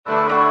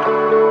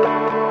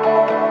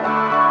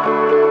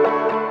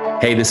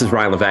Hey, this is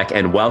Ryan Levesque,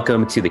 and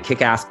welcome to the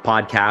Kick-Ass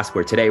podcast,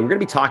 where today we're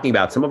going to be talking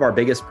about some of our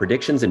biggest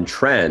predictions and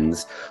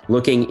trends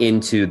looking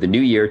into the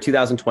new year,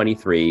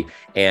 2023,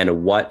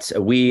 and what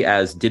we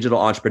as digital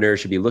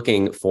entrepreneurs should be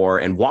looking for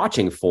and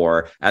watching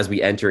for as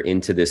we enter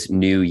into this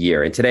new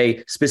year. And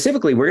today,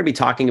 specifically, we're going to be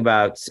talking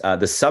about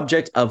the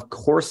subject of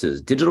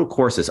courses, digital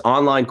courses,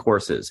 online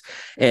courses.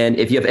 And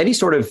if you have any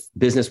sort of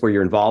business where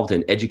you're involved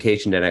in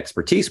education and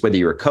expertise, whether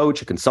you're a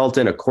coach, a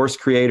consultant, a course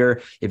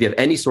creator, if you have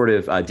any sort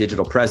of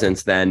digital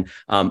presence, then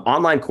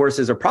online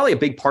courses are probably a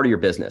big part of your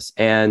business.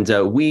 And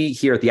we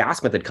here at the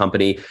Ask Method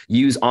Company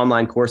use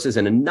online courses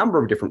in a number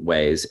of different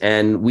ways.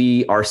 And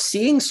we are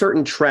seeing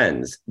certain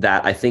trends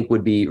that I think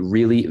would be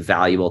really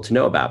valuable to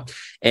know about.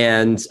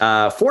 And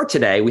for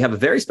today, we have a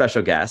very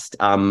special guest,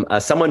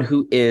 someone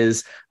who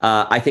is,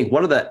 I think,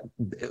 one of the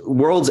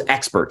world's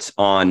experts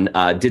on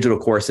digital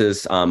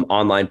courses,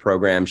 online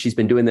programs. She's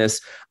been doing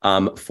this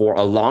for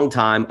a long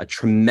time, a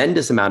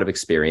tremendous amount of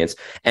experience.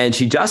 And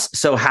she just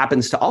so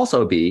happens to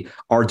also be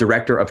our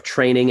Director of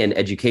Training and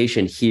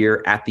Education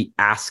here at the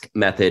Ask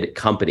Method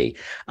Company.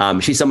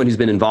 She's someone who's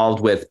been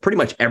involved with pretty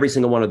much every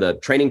single one of the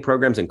training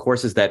programs and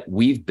courses that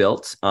we've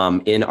built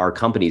in our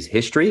company's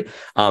history,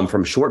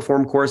 from short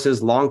form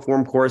courses, long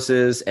form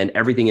courses, and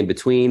everything in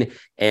between.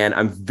 And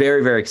I'm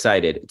very, very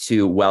excited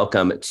to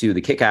welcome to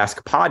the Kick-Ass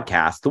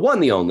podcast, the one,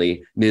 the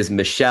only, Ms.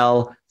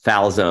 Michelle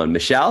Falzone.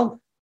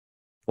 Michelle,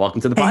 welcome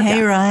to the podcast.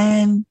 Hey,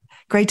 Ryan.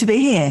 Great to be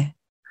here.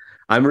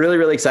 I'm really,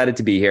 really excited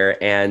to be here.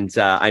 And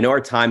I know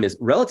our time is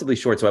relatively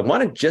short, so I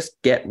want to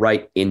just get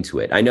right into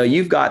it. I know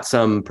you've got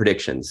some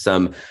predictions,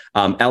 some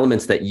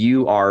elements that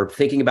you are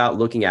thinking about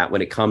looking at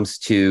when it comes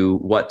to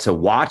what to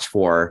watch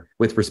for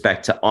with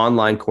respect to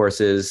online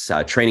courses,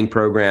 training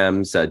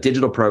programs,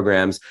 digital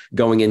programs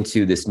going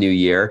into this new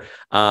year.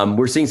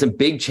 We're seeing some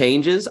big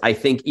changes, I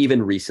think,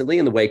 even recently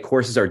in the way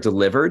courses are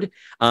delivered,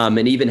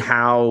 and even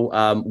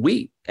how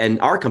we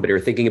and our company are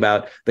thinking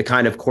about the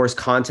kind of course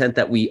content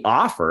that we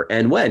offer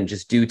and when,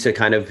 just due to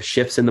kind of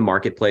shifts in the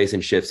marketplace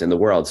and shifts in the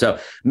world. So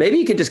maybe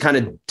you could just kind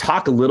of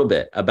talk a little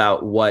bit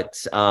about what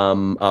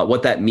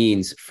that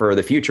means for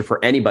the future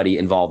for anybody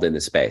involved in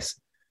this space.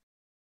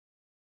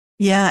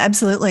 Yeah,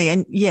 absolutely.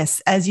 And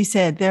yes, as you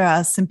said, there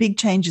are some big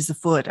changes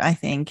afoot, I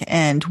think,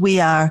 and we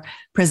are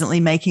presently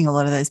making a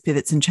lot of those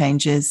pivots and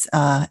changes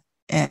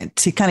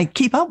to kind of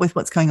keep up with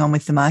what's going on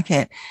with the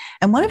market.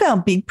 And one of our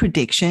big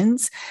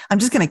predictions, I'm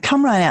just going to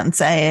come right out and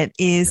say it,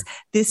 is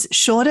this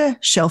shorter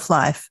shelf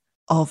life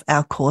of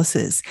our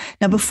courses.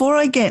 Now, before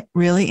I get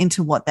really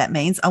into what that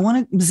means, I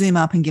want to zoom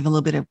up and give a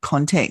little bit of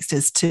context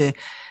as to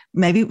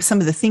maybe some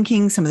of the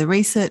thinking, some of the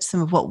research,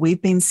 some of what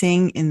we've been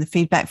seeing in the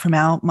feedback from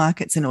our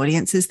markets and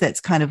audiences that's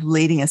kind of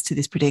leading us to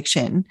this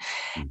prediction.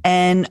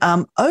 And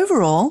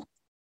overall,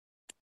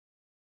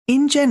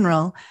 in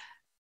general,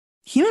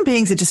 human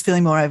beings are just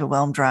feeling more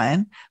overwhelmed,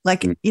 Ryan.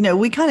 Like,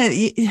 we kind of,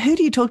 who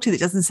do you talk to that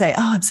doesn't say,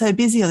 oh, I'm so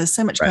busy, or there's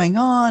so much going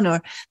on,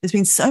 or there's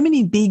been so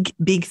many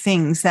big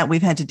things that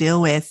we've had to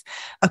deal with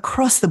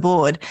across the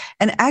board.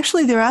 And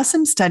actually, there are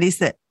some studies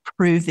that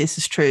prove this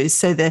is true.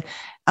 So there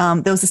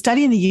was a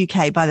study in the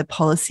UK by the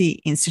Policy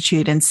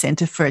Institute and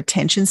Centre for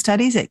Attention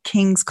Studies at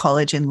King's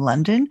College in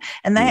London,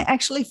 and they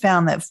actually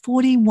found that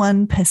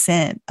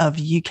 41% of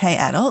UK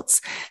adults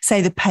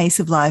say the pace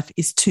of life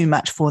is too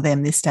much for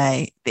them this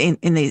day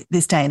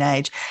this day and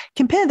age.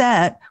 Compare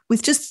that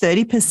with just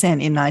 30%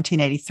 in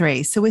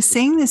 1983. So we're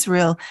seeing this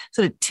real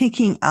sort of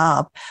ticking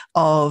up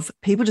of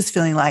people just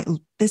feeling like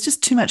there's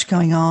just too much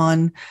going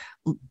on.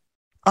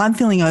 I'm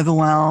feeling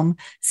overwhelmed.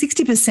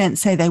 60%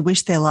 say they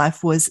wish their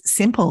life was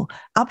simple,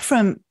 up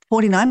from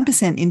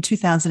 49% in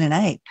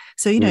 2008.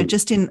 So,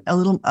 just in a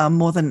little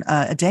more than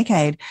a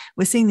decade,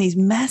 we're seeing these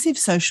massive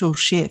social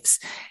shifts.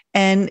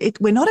 And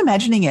we're not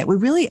imagining it. We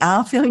really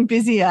are feeling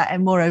busier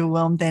and more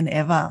overwhelmed than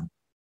ever.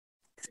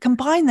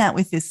 Combine that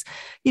with this,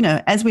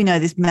 as we know,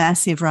 this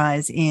massive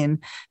rise in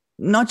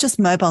not just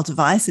mobile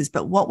devices,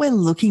 but what we're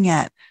looking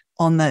at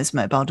on those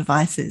mobile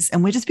devices.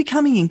 And we're just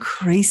becoming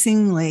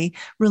increasingly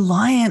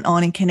reliant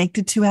on and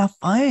connected to our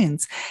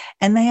phones.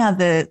 And they are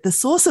the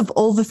source of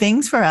all the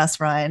things for us,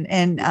 Ryan.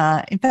 And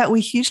in fact, we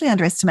hugely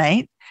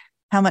underestimate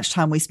how much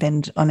time we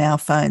spend on our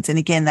phones. And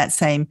again, that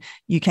same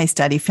UK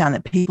study found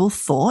that people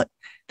thought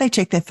they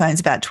check their phones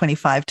about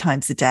 25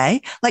 times a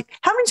day. Like,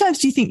 how many times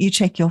do you think you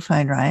check your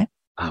phone, Ryan?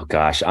 Oh,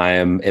 gosh, I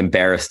am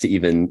embarrassed to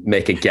even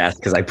make a guess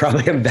because I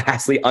probably am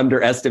vastly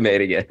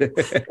underestimating it.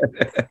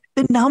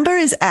 The number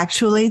is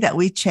actually that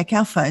we check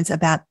our phones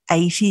about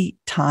 80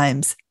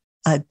 times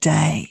a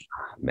day.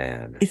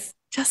 Man, it's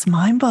just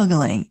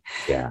mind-boggling.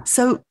 Yeah.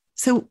 So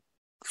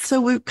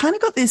we've kind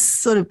of got this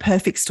sort of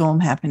perfect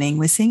storm happening.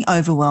 We're seeing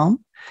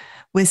overwhelm.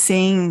 We're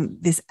seeing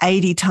this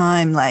 80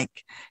 time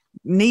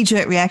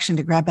knee-jerk reaction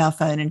to grab our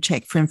phone and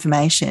check for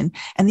information.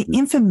 And the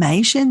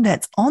information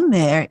that's on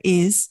there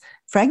is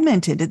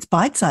fragmented. It's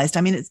bite-sized.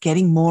 I mean, it's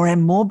getting more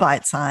and more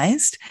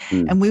bite-sized.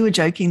 And we were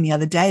joking the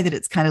other day that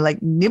it's kind of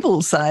like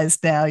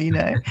nibble-sized now,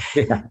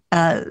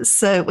 Yeah.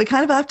 So we're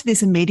kind of after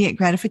this immediate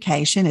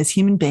gratification as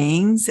human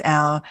beings.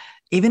 Our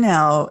even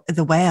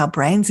the way our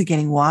brains are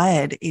getting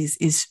wired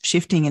is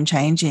shifting and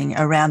changing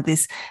around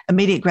this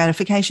immediate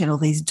gratification, or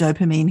these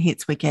dopamine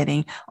hits we're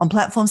getting on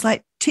platforms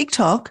like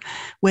TikTok,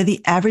 where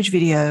the average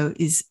video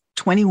is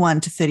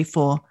 21 to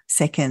 34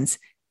 seconds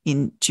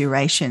in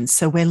duration.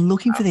 So we're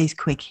looking for these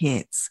quick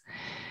hits.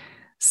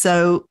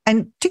 So,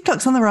 and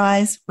TikTok's on the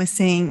rise. We're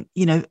seeing,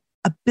 1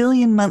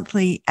 billion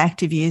monthly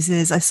active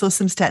users. I saw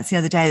some stats the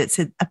other day that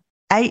said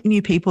 8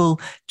 new people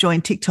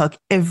join TikTok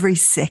every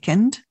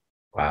second.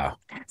 Wow.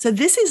 So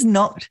this is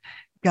not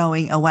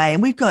going away.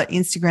 And we've got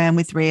Instagram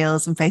with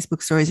Reels and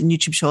Facebook Stories and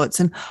YouTube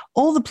Shorts and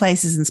all the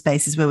places and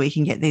spaces where we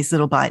can get these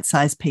little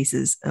bite-sized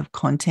pieces of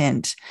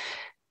content.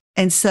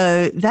 And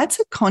so that's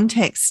a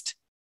context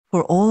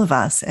for all of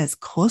us as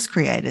course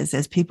creators,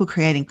 as people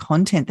creating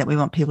content that we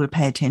want people to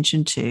pay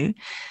attention to,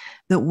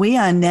 that we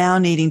are now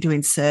needing to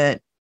insert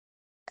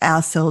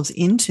ourselves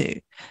into.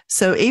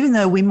 So even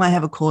though we might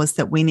have a course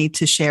that we need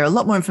to share a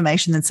lot more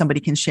information than somebody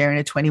can share in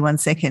a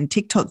 21-second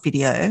TikTok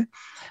video,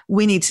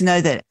 we need to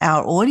know that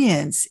our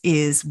audience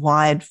is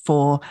wired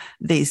for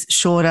these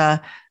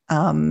shorter,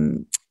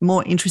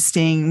 more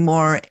interesting,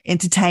 more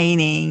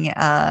entertaining,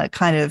 up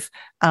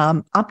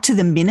to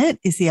the minute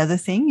is the other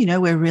thing.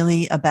 We're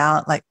really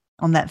about, like,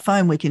 on that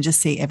phone, we can just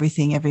see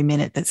everything every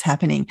minute that's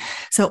happening.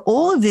 So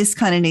all of this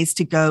kind of needs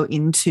to go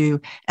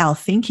into our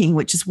thinking,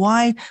 which is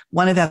why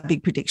one of our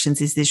big predictions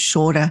is this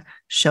shorter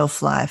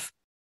shelf life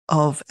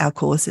of our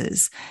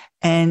courses.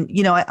 And,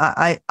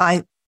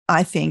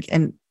 I think,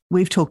 and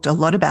we've talked a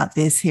lot about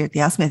this here at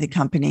the Ask Method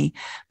Company,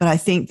 but I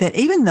think that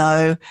even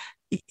though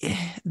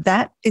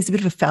that is a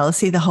bit of a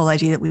fallacy, the whole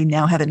idea that we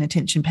now have an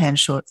attention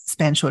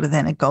span shorter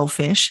than a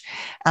goldfish.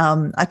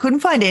 I couldn't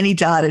find any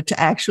data to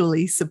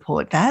actually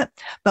support that,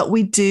 but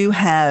we do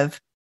have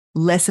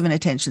less of an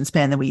attention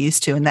span than we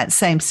used to. And that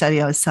same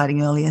study I was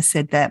citing earlier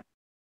said that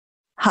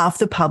half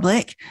the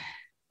public,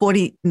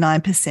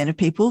 49% of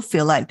people,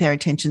 feel like their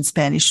attention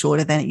span is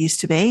shorter than it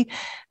used to be.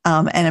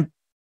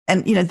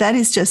 And that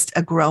is just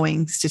a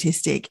growing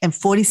statistic. And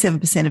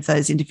 47% of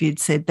those interviewed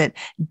said that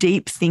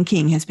deep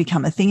thinking has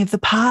become a thing of the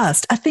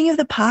past.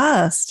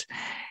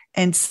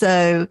 And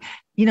so,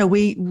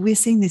 we're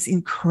seeing this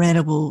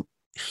incredible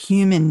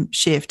human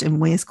shift, and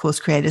we as course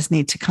creators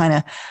need to kind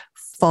of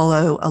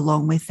follow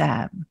along with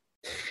that.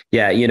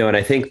 Yeah, and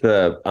I think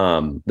the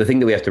thing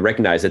that we have to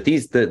recognize that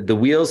the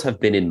wheels have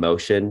been in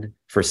motion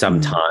for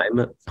some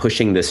time,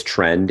 pushing this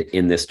trend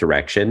in this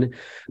direction.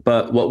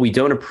 But what we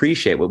don't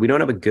appreciate, what we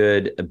don't have a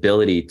good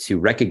ability to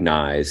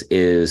recognize,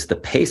 is the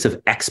pace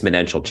of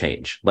exponential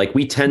change. Like,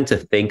 we tend to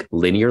think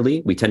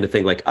linearly. We tend to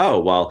think like, oh,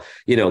 well,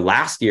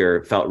 last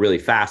year felt really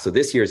fast, so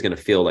this year is going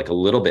to feel like a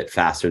little bit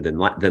faster than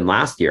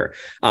last year.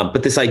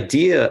 But this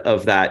idea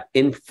of that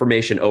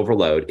information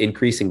overload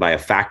increasing by a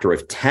factor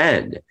of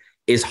 10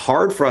 is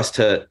hard for us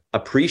to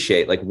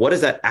appreciate. Like, what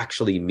does that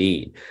actually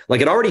mean? Like,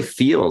 it already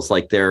feels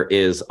like there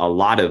is a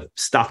lot of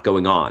stuff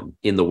going on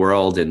in the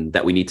world and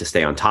that we need to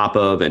stay on top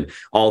of, and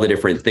all the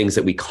different things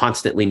that we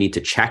constantly need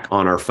to check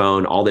on our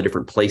phone, all the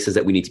different places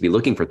that we need to be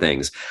looking for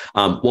things.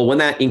 Well, when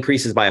that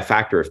increases by a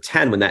factor of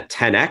 10, when that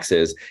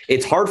 10x's,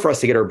 it's hard for us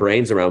to get our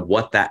brains around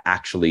what that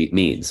actually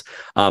means.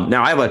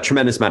 Now, I have a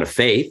tremendous amount of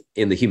faith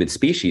in the human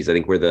species. I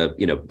think we're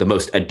the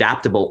most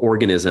adaptable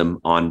organism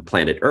on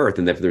planet Earth.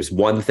 And if there's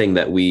one thing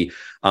that we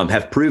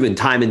have proven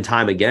time and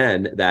time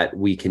again that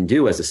we can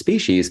do as a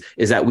species,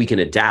 is that we can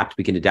adapt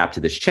to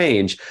this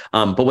change.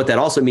 But what that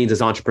also means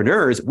as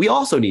entrepreneurs, we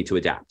also need to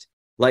adapt.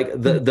 Like,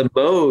 the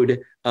mode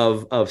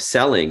of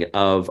selling,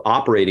 of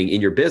operating in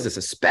your business,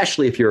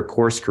 especially if you're a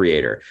course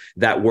creator,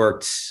 that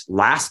worked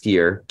last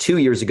year, 2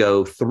 years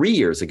ago, 3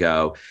 years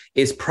ago,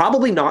 is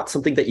probably not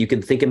something that you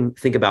can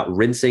think about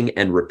rinsing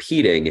and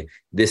repeating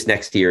this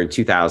next year in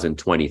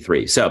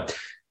 2023. So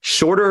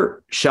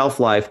shorter shelf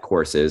life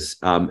courses,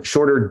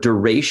 shorter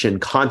duration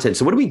content.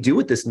 So what do we do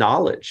with this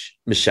knowledge,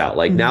 Michelle?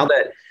 Like, now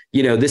that,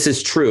 this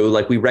is true,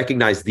 like, we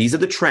recognize these are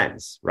the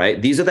trends, right?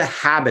 These are the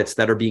habits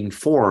that are being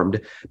formed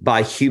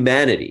by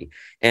humanity.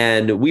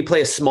 And we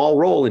play a small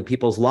role in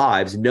people's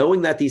lives.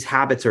 Knowing that these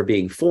habits are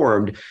being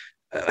formed,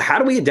 how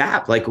do we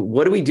adapt? Like,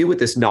 what do we do with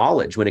this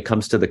knowledge when it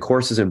comes to the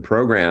courses and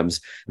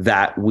programs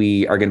that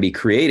we are going to be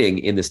creating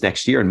in this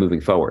next year and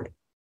moving forward?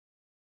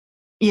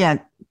 Yeah.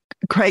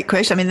 Great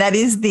question. I mean, that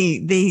is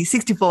the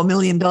 $64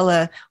 million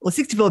or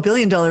 $64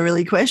 billion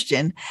really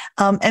question.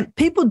 And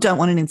people don't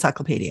want an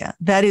encyclopedia.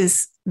 That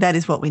is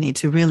what we need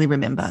to really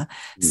remember.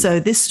 So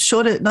this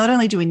shorter, not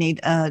only do we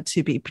need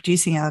to be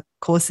producing our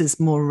courses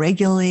more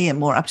regularly and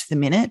more up to the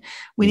minute,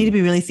 we need to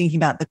be really thinking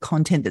about the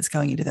content that's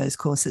going into those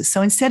courses.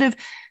 So instead of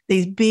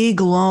these big,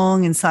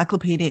 long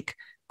encyclopedic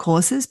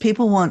courses,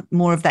 people want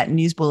more of that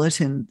news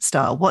bulletin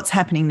style. What's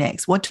happening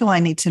next? What do I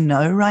need to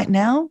know right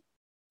now?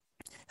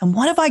 And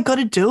what have I got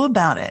to do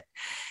about it?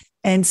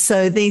 And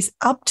so these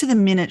up to the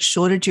minute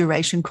shorter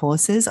duration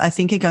courses, I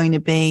think, are going to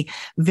be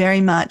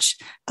very much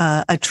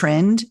a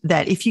trend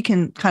that if you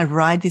can kind of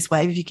ride this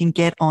wave, if you can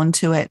get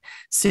onto it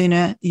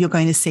sooner, you're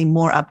going to see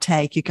more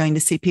uptake. You're going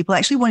to see people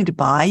actually wanting to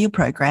buy your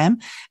program.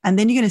 And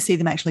then you're going to see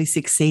them actually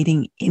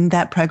succeeding in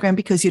that program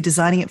because you're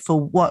designing it for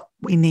what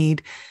we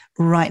need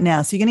right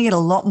now. So you're going to get a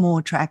lot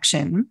more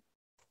traction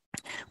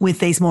with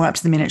these more up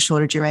to the minute,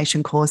 shorter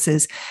duration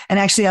courses. And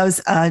actually, I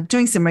was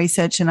doing some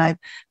research and I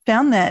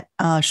found that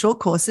short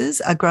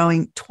courses are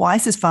growing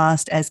twice as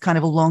fast as kind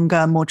of a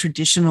longer, more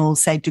traditional,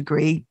 say,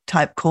 degree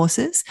type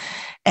courses.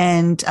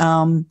 And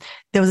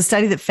there was a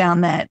study that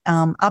found that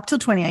up till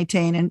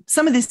 2018, and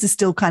some of this is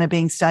still kind of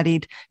being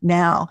studied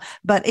now,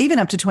 but even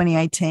up to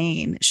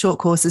 2018, short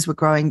courses were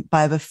growing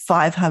by over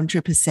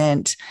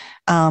 500%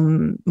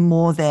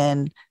 more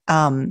than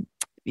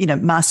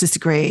master's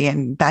degree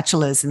and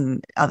bachelor's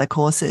and other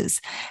courses.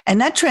 And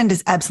that trend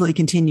has absolutely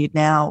continued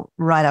now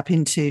right up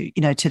into,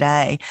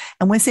 today.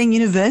 And we're seeing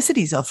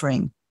universities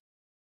offering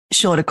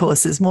shorter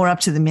courses, more up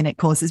to the minute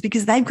courses,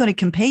 because they've got to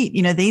compete.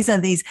 These are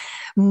these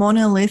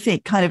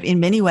monolithic kind of, in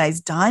many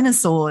ways,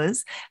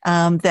 dinosaurs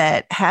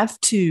that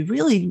have to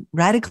really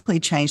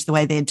radically change the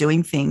way they're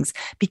doing things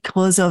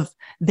because of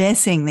they're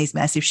seeing these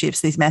massive shifts,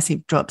 these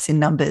massive drops in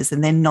numbers,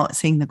 and they're not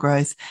seeing the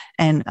growth.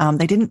 And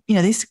they didn't,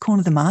 they used to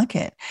corner the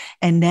market.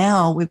 And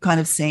now we've kind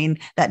of seen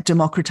that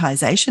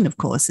democratization of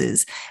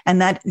courses.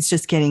 And that is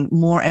just getting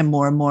more and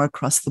more and more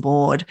across the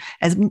board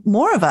as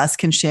more of us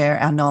can share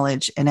our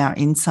knowledge and our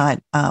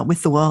insight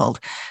with the world.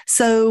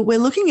 So we're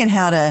looking at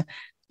how to,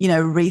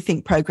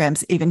 rethink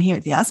programs even here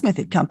at the Ask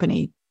Method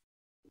Company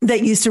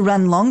that used to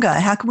run longer.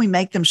 How can we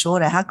make them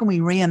shorter? How can we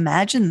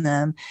reimagine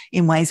them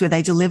in ways where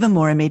they deliver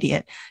more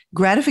immediate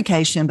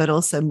gratification, but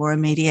also more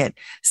immediate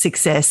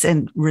success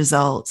and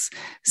results?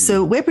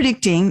 So we're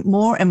predicting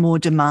more and more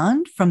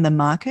demand from the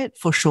market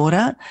for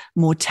shorter,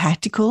 more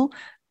tactical,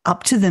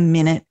 up to the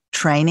minute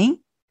training.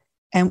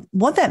 And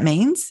what that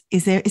means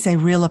is there is a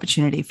real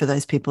opportunity for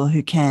those people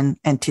who can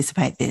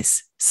anticipate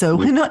this. So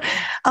we're not,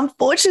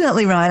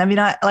 unfortunately, Ryan, I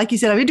mean, like you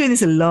said, I've been doing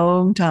this a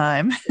long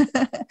time.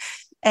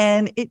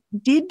 And it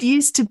did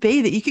used to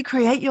be that you could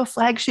create your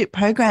flagship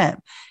program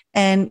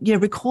and,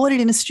 record it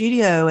in a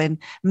studio and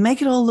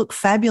make it all look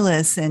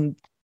fabulous and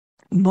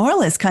more or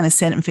less kind of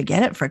set it and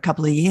forget it for a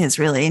couple of years,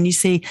 really. And you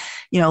see,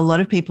 a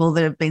lot of people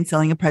that have been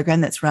selling a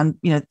program that's run,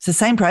 it's the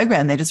same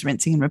program, they're just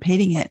rinsing and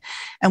repeating it.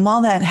 And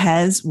while that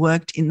has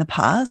worked in the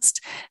past,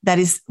 that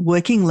is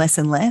working less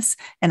and less.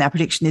 And our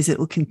prediction is it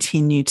will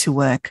continue to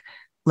work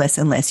less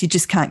and less. You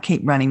just can't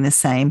keep running the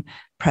same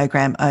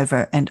program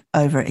over and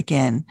over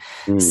again.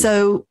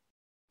 So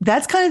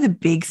that's kind of the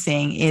big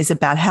thing, is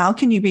about how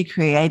can you be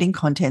creating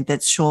content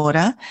that's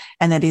shorter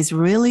and that is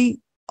really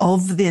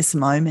of this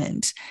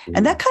moment.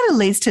 And that kind of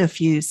leads to a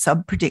few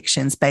sub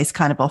predictions based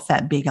kind of off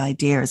that big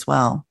idea as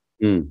well.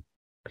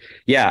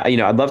 Yeah,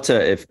 I'd love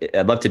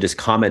to just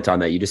comment on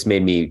that. You just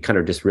made me kind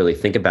of just really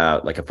think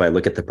about, like, if I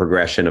look at the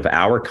progression of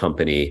our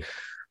company,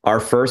 our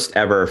first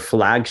ever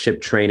flagship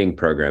training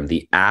program,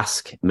 the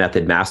Ask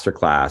Method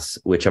Masterclass,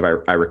 which if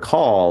I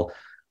recall,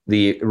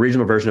 the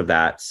original version of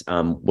that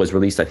was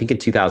released, I think, in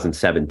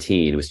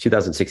 2017. It was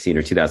 2016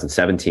 or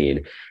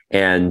 2017.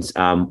 And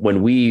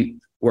when we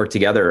worked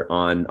together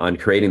on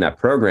creating that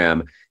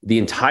program, the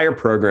entire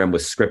program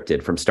was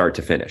scripted from start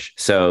to finish.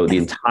 So the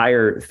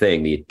entire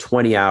thing, the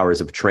 20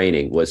 hours of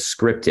training, was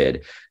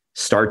scripted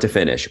start to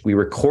finish. We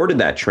recorded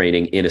that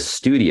training in a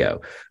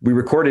studio. We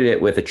recorded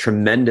it with a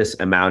tremendous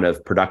amount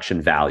of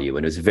production value,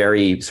 and it was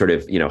very sort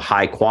of,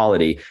 high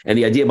quality. And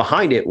the idea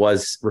behind it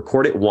was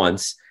record it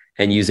once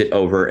and use it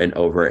over and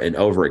over and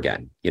over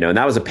again. And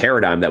that was a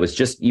paradigm that was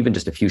just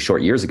a few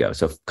short years ago.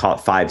 So call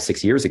it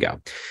 5-6 years ago.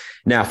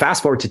 Now,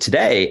 fast forward to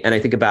today, and I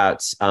think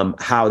about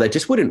how that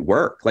just wouldn't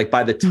work. Like,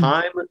 by the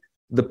time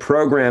the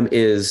program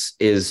is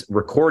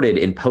recorded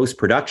in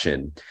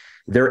post-production,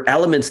 there are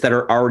elements that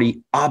are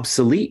already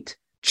obsolete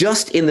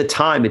just in the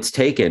time it's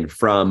taken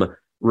from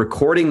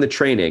recording the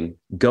training,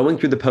 going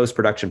through the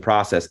post-production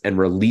process, and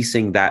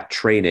releasing that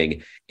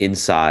training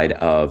inside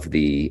of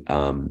the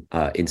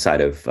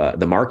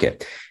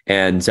market.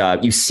 And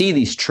you see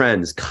these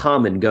trends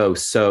come and go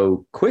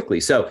so quickly.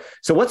 So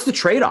what's the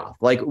trade-off?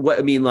 So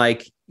what do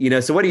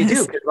you do?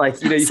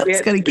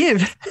 Something's got to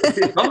give.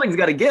 Something's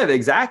got to give.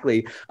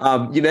 Exactly.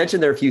 You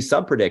mentioned there are a few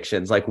sub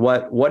predictions. Like,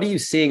 what are you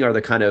seeing are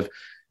the kind of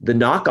the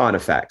knock-on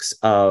effects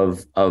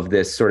of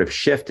this sort of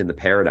shift in the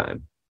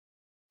paradigm?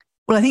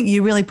 Well, I think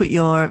you really put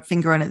your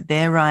finger on it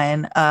there,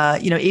 Ryan.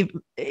 It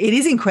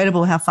is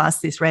incredible how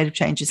fast this rate of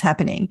change is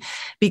happening,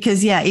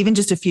 because, even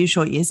just a few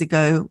short years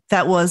ago,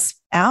 that was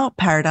our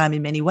paradigm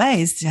in many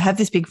ways, to have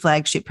this big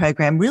flagship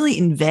program, really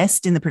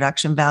invest in the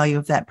production value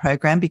of that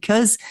program,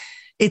 because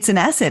it's an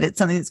asset. It's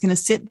something that's going to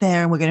sit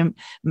there, and we're going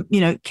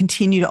to,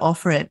 continue to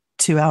offer it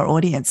to our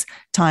audience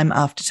time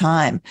after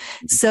time.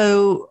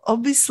 So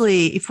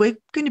obviously, if we're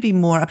going to be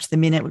more up to the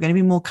minute, we're going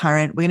to be more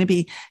current, we're going to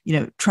be,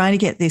 trying to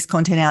get this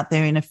content out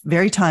there in a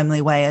very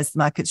timely way as the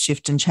markets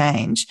shift and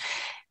change.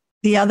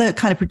 The other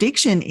kind of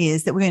prediction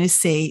is that we're going to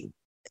see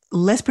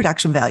less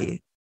production value.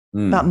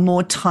 but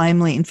more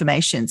timely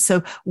information.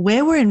 So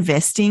where we're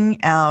investing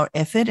our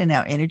effort and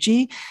our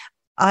energy,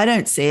 I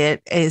don't see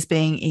it as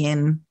being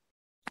in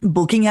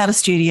booking out a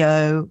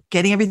studio,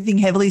 getting everything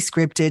heavily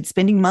scripted,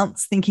 spending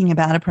months thinking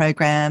about a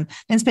program,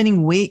 then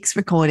spending weeks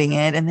recording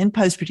it and then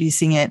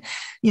post-producing it,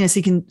 so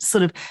you can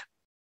sort of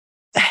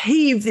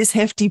heave this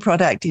hefty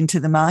product into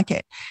the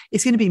market.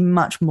 It's going to be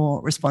much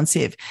more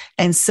responsive.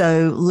 And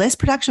so less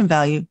production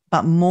value,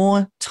 but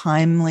more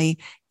timely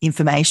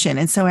information.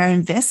 And so our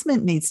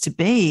investment needs to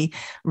be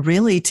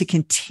really to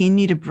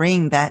continue to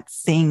bring that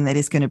thing that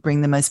is going to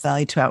bring the most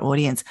value to our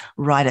audience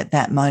right at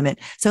that moment.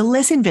 So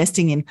less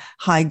investing in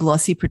high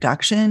glossy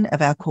production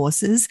of our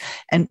courses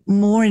and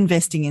more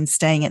investing in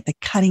staying at the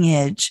cutting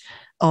edge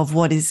of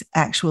what is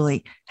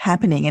actually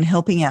happening and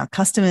helping our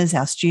customers,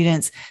 our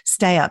students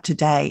stay up to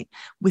date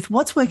with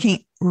what's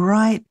working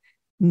right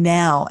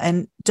now.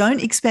 And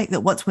don't expect that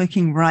what's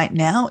working right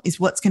now is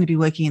what's going to be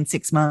working in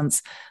 6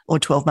 months or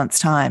 12 months'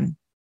 time.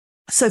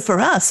 So for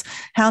us,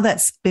 how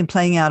that's been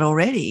playing out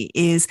already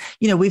is,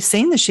 we've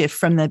seen the shift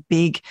from the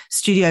big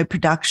studio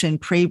production,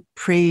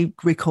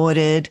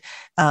 pre-recorded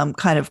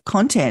kind of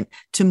content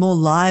to more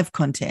live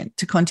content,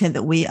 to content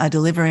that we are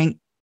delivering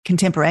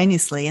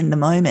contemporaneously in the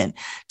moment,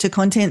 to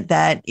content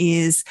that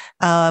is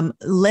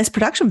less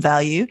production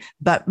value,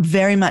 but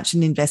very much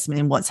an investment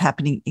in what's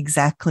happening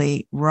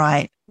exactly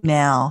right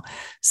now.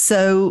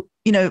 So,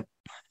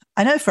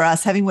 I know for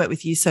us, having worked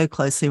with you so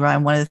closely,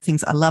 Ryan, one of the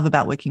things I love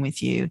about working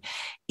with you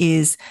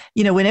is,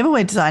 whenever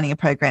we're designing a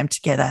program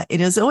together,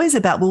 it is always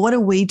about, well, what do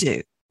we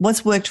do?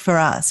 What's worked for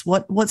us?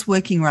 What's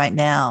working right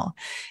now?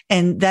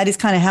 And that is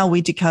kind of how we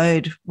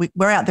decode.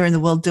 We're out there in the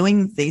world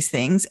doing these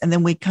things, and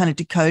then we kind of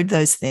decode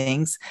those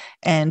things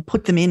and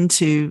put them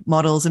into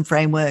models and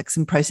frameworks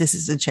and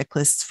processes and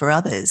checklists for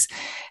others.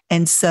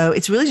 And so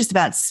it's really just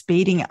about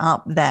speeding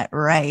up that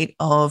rate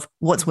of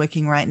what's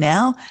working right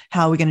now,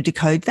 how are we going to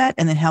decode that,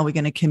 and then how we're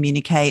going to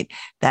communicate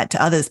that to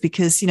others.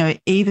 Because,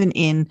 even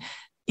in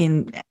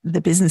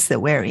the business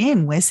that we're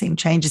in, we're seeing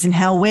changes in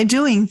how we're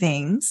doing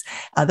things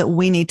that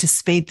we need to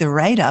speed the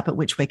rate up at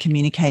which we're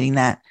communicating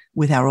that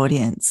with our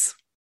audience.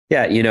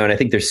 Yeah, and I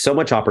think there's so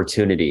much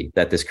opportunity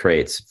that this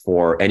creates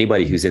for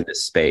anybody who's in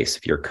this space,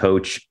 if you're a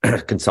coach,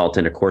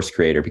 consultant, or course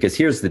creator, because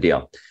here's the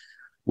deal.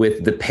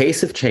 With the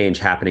pace of change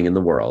happening in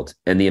the world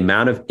and the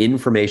amount of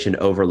information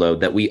overload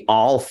that we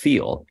all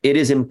feel, it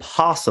is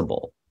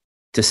impossible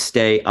to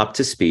stay up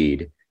to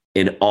speed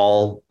in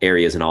all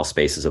areas and all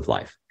spaces of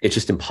life. It's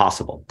just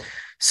impossible.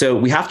 So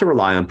we have to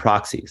rely on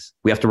proxies.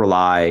 We have to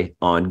rely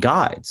on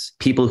guides,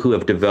 people who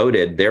have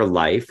devoted their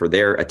life or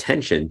their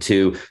attention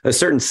to a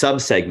certain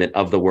subsegment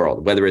of the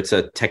world, whether it's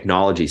a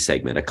technology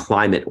segment, a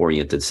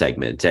climate-oriented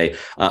segment,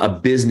 a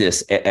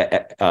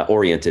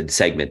business-oriented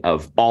segment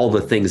of all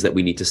the things that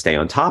we need to stay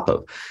on top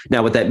of.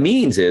 Now, what that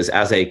means is,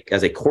 as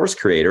a course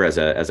creator, as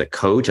a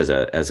coach, as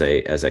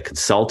a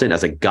consultant,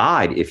 as a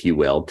guide, if you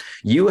will,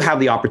 you have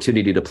the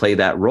opportunity to play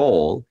that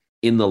role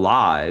in the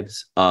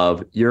lives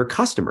of your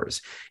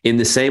customers, in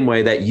the same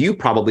way that you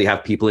probably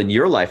have people in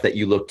your life that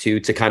you look to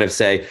kind of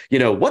say,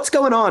 what's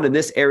going on in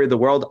this area of the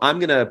world? I'm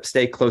going to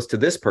stay close to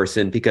this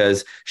person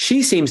because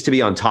she seems to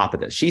be on top of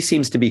this. She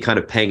seems to be kind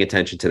of paying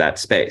attention to that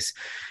space.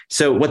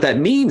 So what that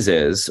means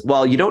is,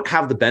 while you don't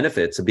have the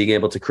benefits of being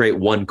able to create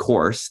one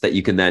course that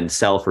you can then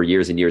sell for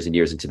years and years and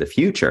years into the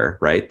future,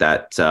 right?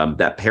 That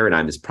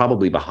paradigm is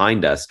probably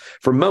behind us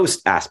for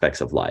most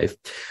aspects of life.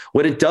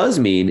 What it does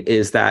mean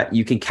is that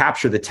you can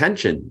captivate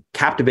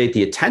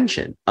the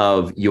attention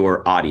of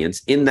your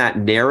audience in that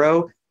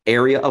narrow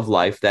area of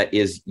life that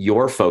is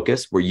your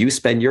focus, where you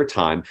spend your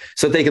time,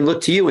 so that they can look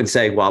to you and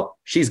say, well,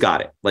 she's got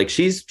it. Like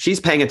she's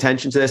paying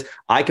attention to this.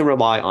 I can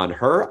rely on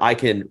her. I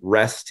can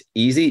rest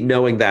easy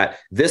knowing that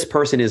this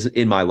person is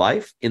in my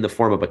life in the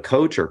form of a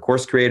coach or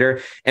course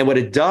creator. And what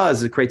it does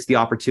is it creates the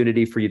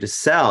opportunity for you to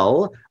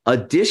sell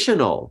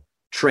additional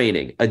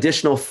training,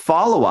 additional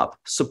follow-up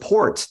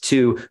support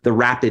to the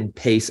rapid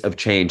pace of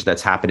change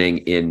that's happening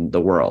in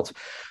the world.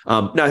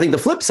 Now, I think the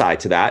flip side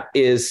to that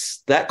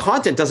is that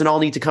content doesn't all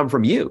need to come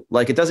from you.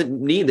 Like, it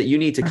doesn't mean that you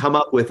need to come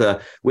up with a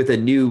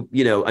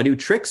new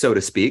trick, so to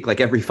speak,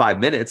 like every 5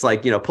 minutes,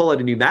 pull out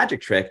a new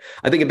magic trick.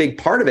 I think a big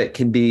part of it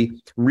can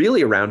be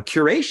really around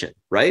curation,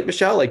 right,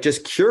 Michelle? Like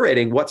just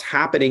curating what's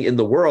happening in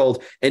the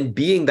world and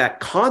being that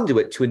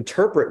conduit to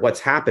interpret what's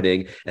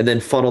happening and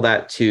then funnel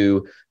that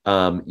to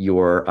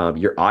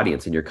your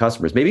audience and your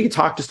customers. Maybe you could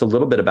talk just a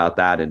little bit about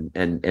that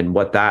and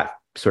what that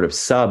sort of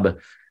sub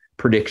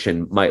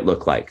prediction might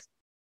look like.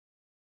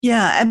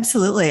 Yeah,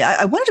 absolutely.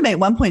 I wanted to make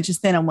one point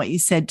just then on what you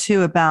said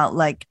too about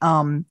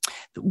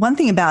one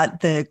thing about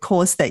the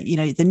course that,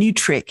 the new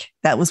trick,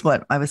 that was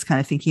what I was kind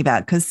of thinking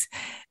about, because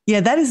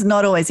that is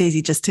not always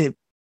easy, just to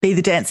be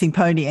the dancing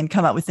pony and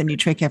come up with a new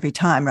trick every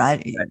time,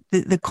 right?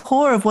 The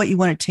core of what you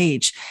want to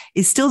teach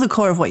is still the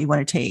core of what you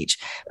want to teach.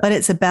 But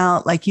it's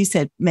about, like you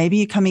said, maybe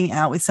you're coming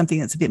out with something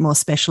that's a bit more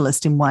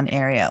specialist in one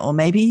area, or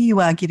maybe you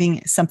are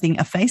giving something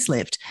a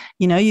facelift.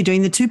 You're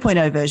doing the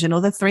 2.0 version or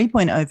the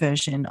 3.0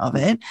 version of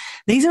it.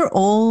 These are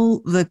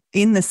all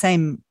in the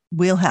same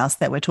wheelhouse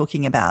that we're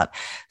talking about.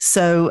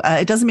 So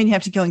it doesn't mean you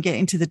have to go and get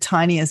into the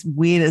tiniest,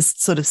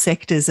 weirdest sort of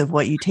sectors of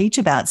what you teach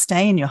about.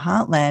 Stay in your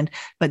heartland,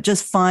 but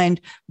just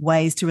find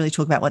ways to really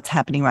talk about what's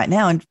happening right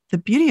now. And the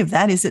beauty of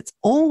that is there's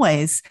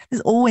always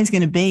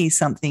going to be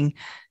something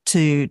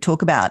to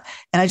talk about.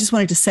 And I just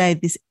wanted to say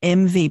this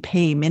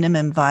MVP,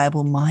 minimum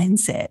viable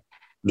mindset,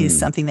 is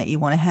something that you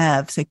want to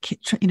have. So,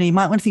 you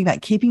might want to think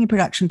about keeping your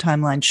production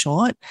timeline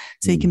short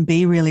so you can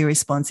be really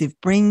responsive,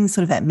 bring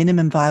sort of that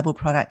minimum viable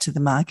product to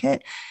the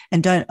market,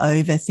 and don't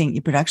overthink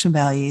your production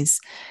values.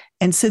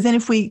 And so then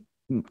if we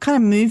kind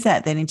of move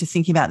that then into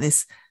thinking about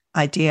this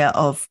idea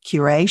of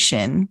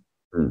curation,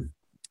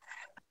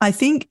 I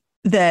think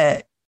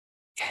that,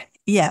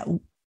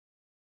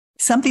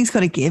 something's got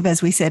to give,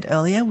 as we said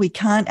earlier. We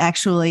can't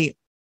actually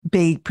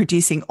be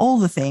producing all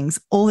the things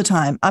all the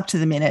time, up to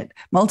the minute,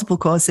 multiple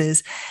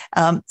courses.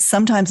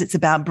 Sometimes it's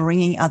about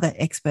bringing other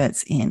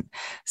experts in.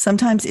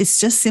 Sometimes it's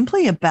just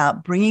simply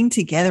about bringing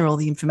together all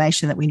the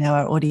information that we know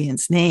our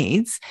audience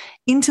needs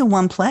into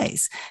one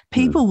place.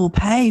 People will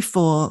pay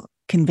for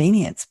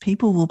convenience.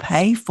 People will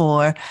pay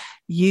for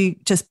you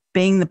just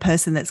being the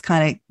person that's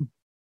kind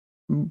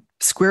of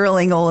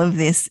squirreling all of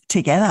this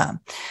together.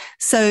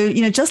 So,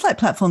 just like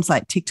platforms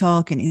like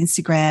TikTok and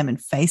Instagram and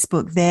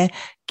Facebook, they're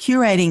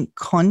curating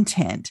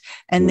content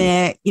and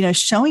they're,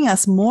 showing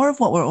us more of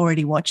what we're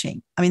already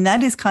watching. I mean,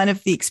 that is kind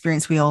of the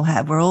experience we all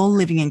have. We're all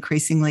living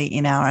increasingly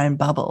in our own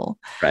bubble.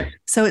 Right.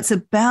 So it's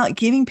about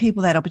giving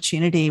people that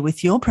opportunity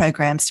with your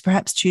programs to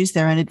perhaps choose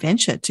their own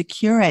adventure, to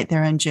curate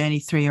their own journey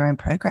through your own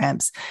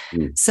programs.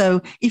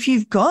 So if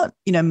you've got,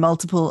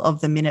 multiple of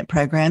the minute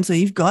programs, or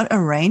you've got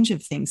a range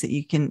of things that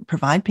you can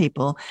provide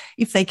people,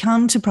 if they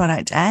come to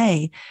product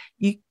A,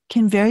 you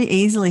can very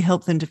easily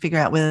help them to figure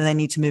out whether they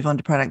need to move on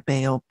to product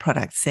B or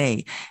product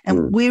C.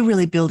 And we're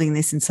really building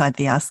this inside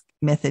the Ask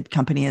Method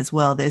company as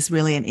well. There's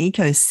really an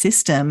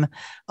ecosystem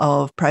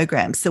of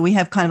programs. So we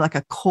have kind of like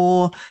a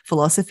core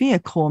philosophy, a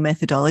core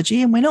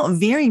methodology, and we're not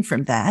veering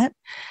from that,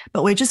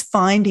 but we're just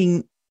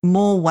finding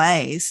more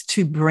ways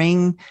to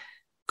bring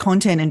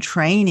content and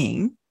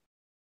training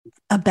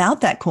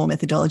about that core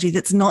methodology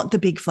that's not the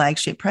big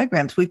flagship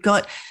programs. We've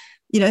got,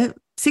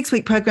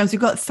 6-week programs.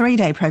 We've got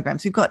 3-day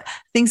programs. We've got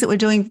things that we're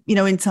doing,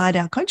 inside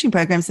our coaching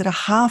programs that are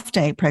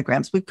half-day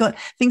programs. We've got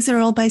things that are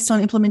all based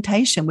on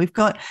implementation. We've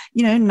got,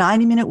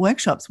 90-minute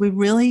workshops. We're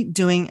really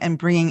doing and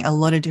bringing a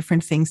lot of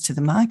different things to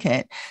the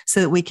market so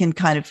that we can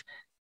kind of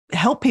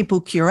help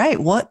people curate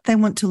what they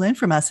want to learn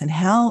from us and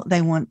how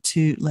they want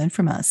to learn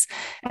from us.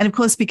 And of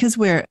course, because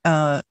we're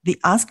the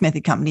Ask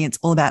Method company, it's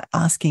all about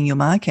asking your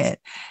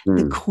market.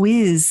 The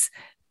quiz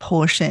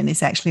portion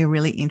is actually a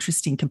really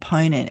interesting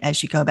component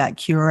as you go about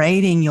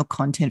curating your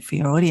content for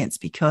your audience,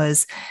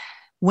 because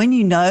when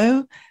you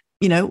know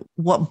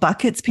what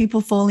buckets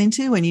people fall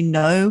into, when you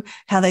know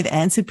how they've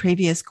answered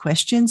previous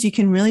questions, you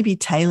can really be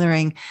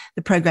tailoring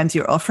the programs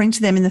you're offering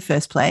to them in the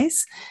first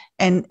place,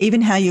 and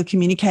even how you're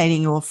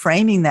communicating or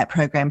framing that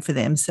program for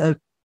them, so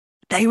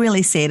they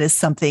really see it as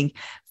something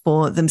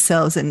for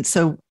themselves. And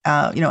so,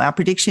 our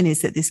prediction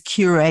is that this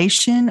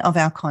curation of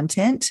our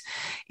content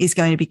is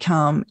going to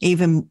become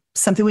even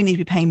something we need to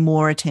be paying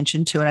more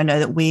attention to. And I know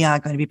that we are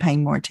going to be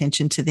paying more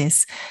attention to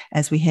this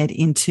as we head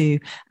into,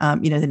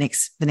 the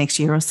next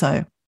year or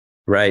so.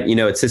 Right.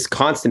 It's this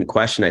constant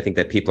question I think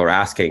that people are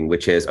asking,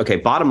 which is, okay,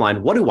 bottom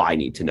line, what do I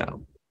need to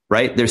know?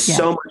 Right. There's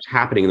so much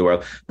happening in the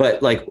world,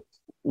 but like,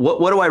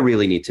 what do I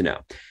really need to know?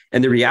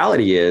 And the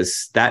reality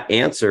is that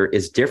answer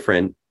is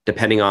different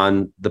depending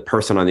on the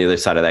person on the other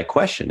side of that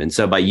question. And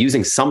so by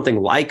using something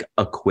like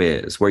a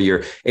quiz, where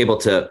you're able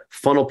to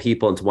funnel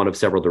people into one of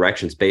several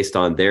directions based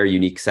on their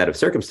unique set of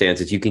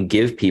circumstances, you can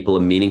give people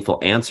a meaningful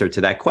answer to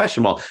that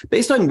question. Well,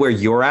 based on where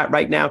you're at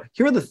right now,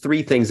 here are the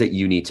 3 things that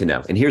you need to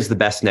know. And here's the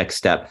best next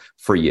step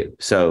for you.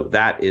 So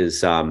that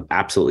is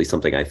absolutely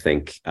something I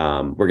think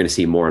we're going to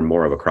see more and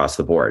more of across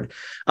the board.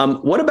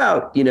 What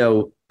about,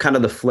 kind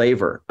of the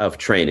flavor of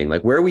training?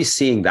 Like, where are we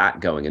seeing that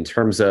going in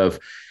terms of,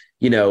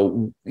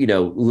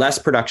 less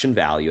production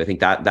value? I think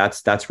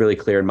that's really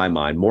clear in my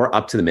mind. More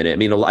up to the minute. I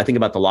mean, I think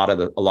about a lot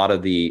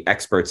of the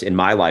experts in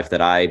my life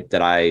that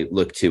I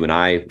look to and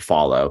I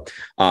follow.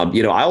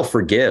 I'll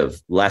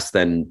forgive less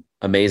than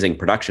amazing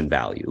production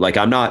value. Like,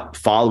 I'm not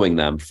following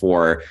them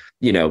for,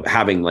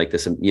 having like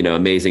this,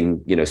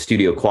 amazing,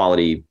 studio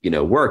quality,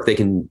 work. They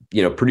can,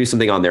 produce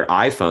something on their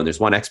iPhone. There's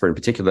one expert in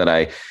particular that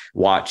I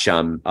watch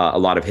a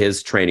lot of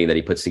his training that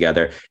he puts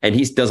together, and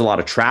he does a lot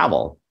of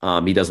travel.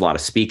 He does a lot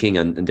of speaking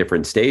on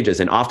different stages.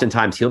 And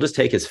oftentimes he'll just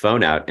take his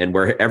phone out, and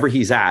wherever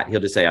he's at, he'll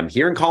just say, I'm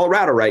here in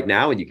Colorado right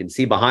now, and you can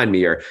see behind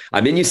me, or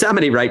I'm in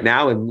Yosemite right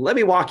now, and let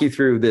me walk you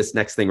through this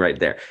next thing right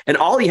there. And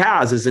all he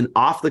has is an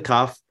off the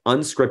cuff,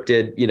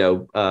 unscripted,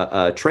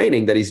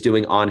 training that he's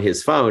doing on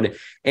his phone.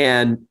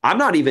 And I'm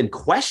not even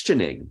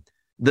questioning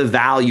the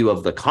value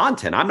of the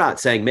content. I'm not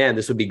saying, man,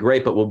 this would be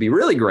great, but will be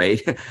really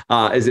great,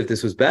 as if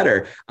this was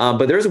better.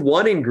 But there's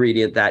one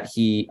ingredient that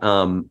he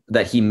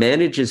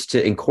manages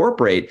to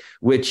incorporate,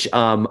 which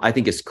I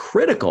think is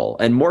critical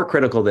and more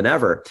critical than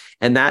ever.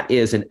 And that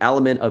is an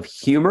element of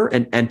humor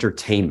and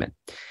entertainment.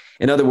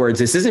 In other words,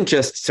 this isn't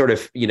just sort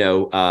of, an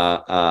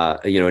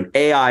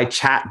AI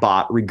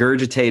chatbot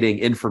regurgitating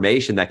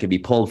information that can be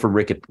pulled from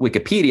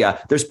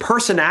Wikipedia. There's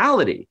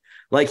personality.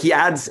 Like he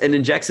adds and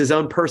injects his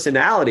own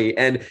personality,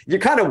 and you're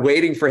kind of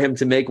waiting for him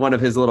to make one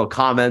of his little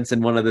comments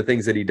and one of the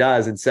things that he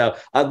does. And so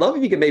I'd love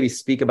if you could maybe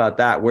speak about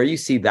that, where you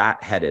see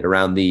that headed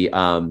around the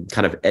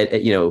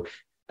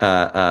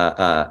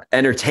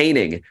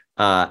entertaining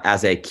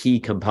as a key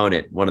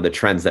component, one of the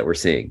trends that we're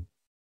seeing.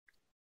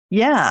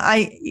 Yeah,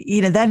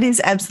 that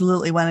is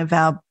absolutely one of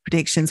our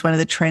predictions. One of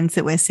the trends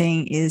that we're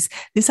seeing is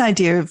this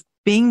idea of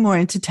being more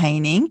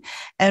entertaining,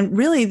 and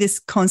really this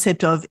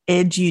concept of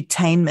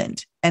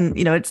edutainment. And,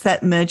 it's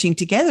that merging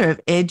together of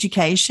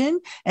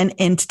education and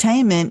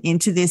entertainment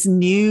into this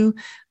new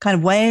kind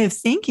of way of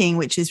thinking,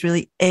 which is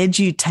really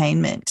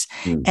edutainment.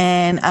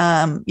 And,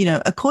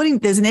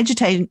 there's an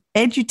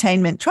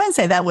edutainment, try and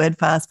say that word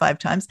fast 5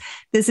 times.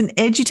 There's an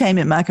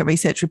edutainment market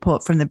research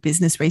report from the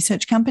Business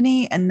Research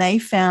Company, and they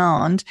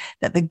found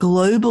that the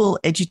global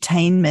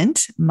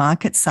edutainment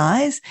market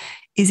size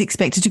is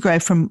expected to grow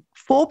from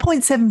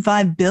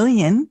 4.75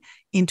 billion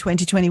in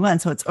 2021,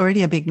 so it's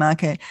already a big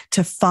market,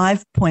 to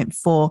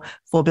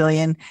 5.44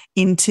 billion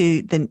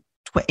into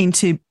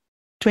 2022,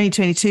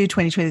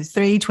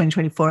 2023,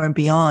 2024 and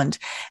beyond.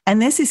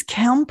 And there's this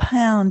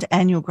compound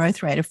annual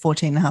growth rate of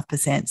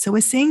 14.5%. So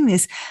we're seeing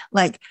this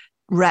like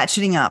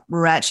ratcheting up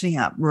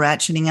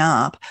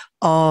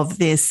of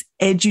this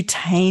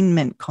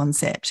edutainment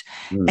concept.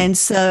 And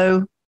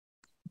so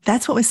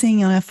that's what we're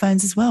seeing on our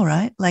phones as well,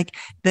 right? Like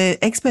the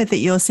expert that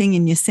you're seeing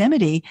in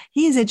Yosemite,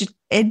 he is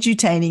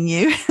edutaining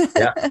you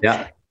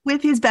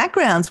with his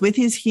backgrounds, with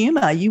his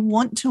humor. You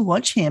want to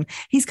watch him.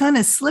 He's kind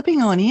of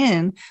slipping on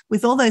in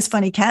with all those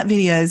funny cat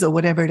videos or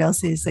whatever it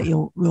else is that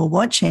you're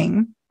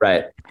watching.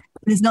 Right.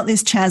 There's not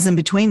this chasm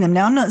between them.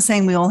 Now, I'm not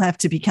saying we all have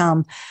to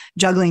become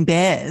juggling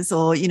bears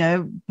or,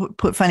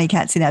 put funny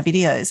cats in our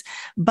videos,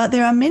 but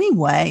there are many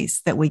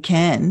ways that we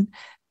can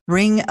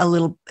bring a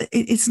little,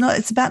 it's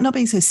about not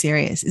being so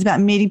serious. It's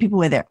about meeting people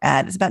where they're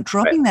at. It's about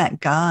dropping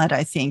that guard,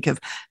 I think, of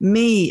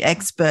me,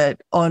 expert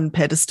on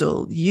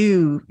pedestal,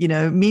 you,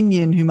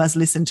 minion who must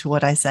listen to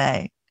what I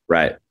say.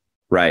 Right.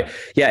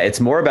 Yeah. It's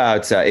more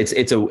about,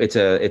 it's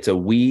a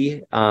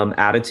we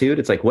attitude.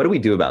 It's like, what do we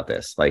do about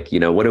this? Like,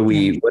 what do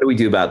we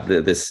do about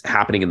this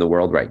happening in the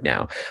world right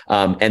now?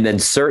 And then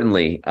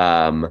certainly,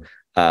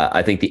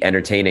 I think the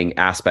entertaining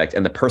aspect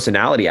and the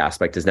personality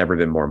aspect has never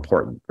been more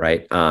important,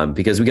 right?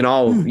 Because we can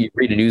all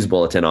read a news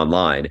bulletin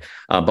online,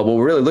 but what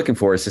we're really looking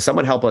for is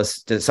someone to help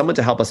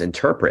us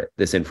interpret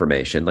this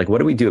information. Like, what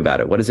do we do about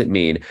it? What does it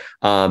mean?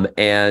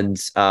 And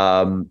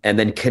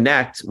then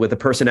connect with a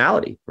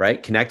personality,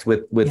 right? Connect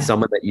with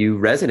someone that you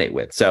resonate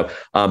with. So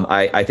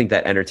I think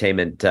that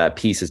entertainment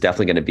piece is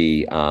definitely going to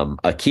be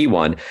a key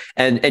one.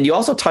 And you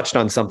also touched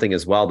on something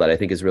as well that I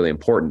think is really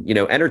important.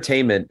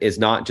 Entertainment is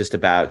not just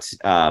about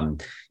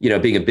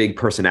being a big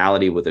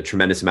personality with a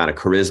tremendous amount of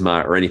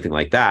charisma or anything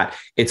like that.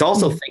 It's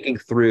also thinking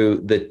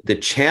through the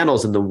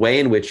channels and the way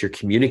in which you're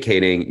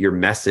communicating your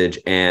message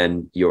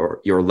and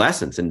your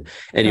lessons. And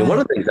one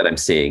of the things that I'm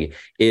seeing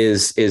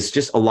is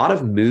just a lot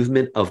of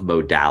movement of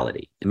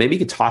modality. And maybe you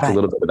could talk a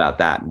little bit about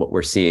that and what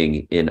we're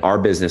seeing in our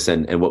business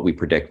and what we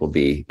predict will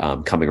be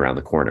coming around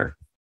the corner.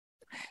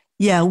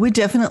 Yeah, we're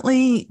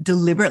definitely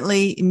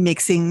deliberately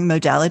mixing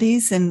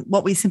modalities. And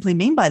what we simply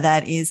mean by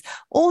that is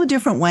all the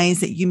different ways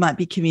that you might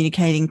be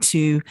communicating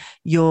to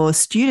your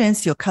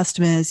students, your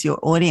customers, your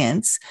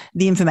audience,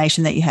 the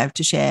information that you have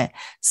to share.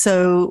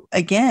 So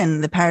again,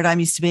 the paradigm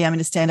used to be, I'm going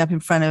to stand up in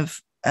front of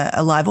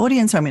a live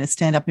audience, or I'm going to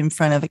stand up in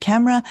front of a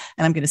camera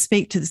and I'm going to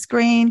speak to the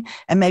screen.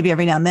 And maybe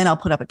every now and then I'll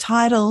put up a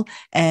title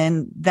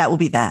and that will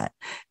be that.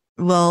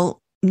 Well,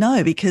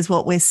 no, because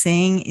what we're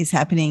seeing is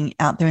happening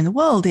out there in the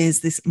world is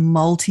this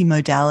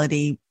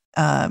multimodality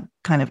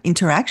kind of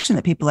interaction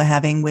that people are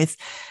having with,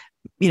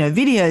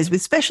 videos,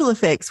 with special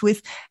effects,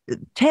 with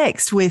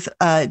text, with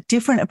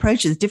different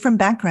approaches, different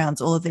backgrounds,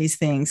 all of these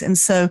things. And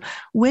so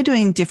we're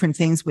doing different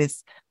things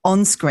with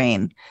on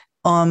screen.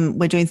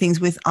 We're doing things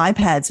with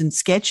iPads and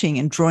sketching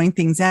and drawing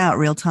things out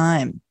real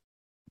time.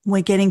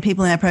 We're getting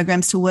people in our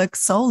programs to work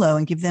solo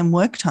and give them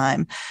work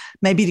time,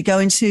 maybe to go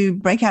into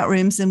breakout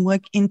rooms and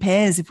work in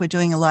pairs if we're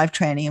doing a live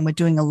training, and we're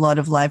doing a lot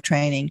of live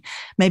training.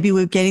 Maybe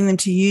we're getting them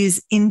to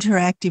use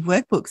interactive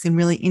workbooks in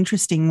really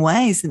interesting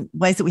ways, and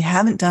ways that we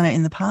haven't done it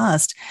in the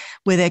past,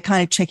 where they're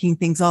kind of checking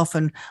things off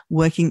and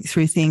working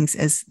through things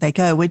as they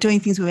go. We're doing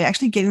things where we're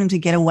actually getting them to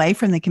get away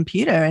from the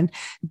computer and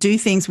do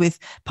things with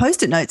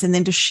Post-it notes, and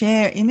then to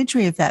share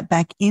imagery of that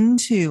back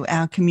into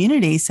our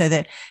community so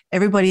that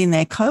everybody in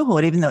their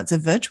cohort, even though it's a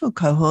virtual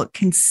cohort,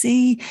 can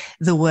see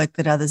the work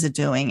that others are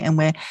doing. And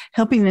we're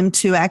helping them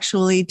to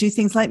actually do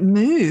things like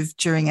move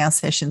during our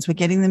sessions. We're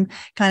getting them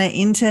kind of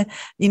into,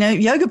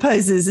 yoga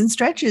poses and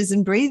stretches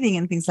and breathing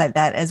and things like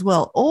that as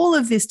well. All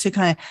of this to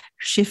kind of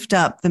shift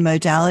up the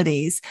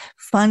modalities,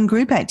 fun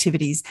group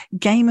activities,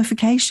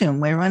 gamification.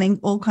 We're running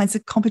all kinds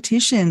of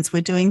competitions.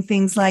 We're doing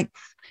things like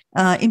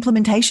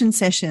implementation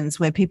sessions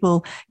where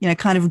people,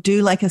 kind of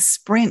do like a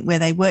sprint where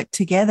they work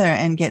together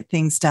and get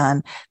things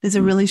done. There's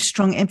a really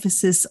strong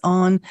emphasis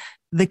on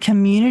the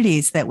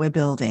communities that we're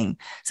building.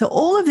 So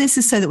all of this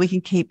is so that we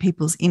can keep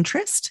people's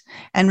interest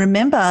and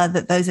remember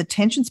that those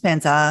attention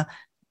spans are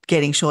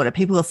getting shorter.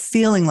 People are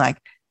feeling like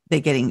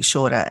they're getting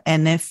shorter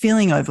and they're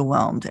feeling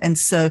overwhelmed. And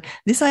so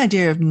this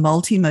idea of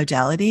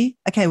multimodality,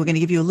 okay, we're going to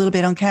give you a little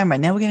bit on camera.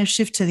 Now we're going to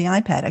shift to the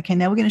iPad. Okay,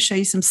 now we're going to show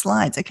you some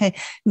slides. Okay,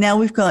 now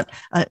we've got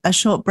a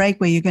short break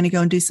where you're going to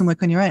go and do some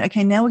work on your own.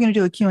 Okay, now we're going to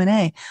do a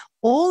Q&A.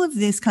 All of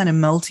this kind of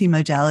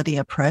multimodality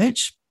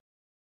approach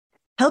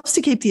helps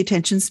to keep the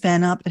attention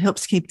span up. It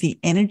helps to keep the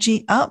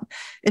energy up.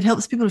 It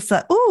helps people to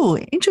feel, oh,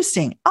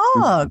 interesting.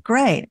 Oh,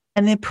 great.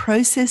 And they're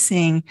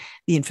processing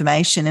the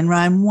information. And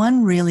Ryan,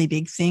 one really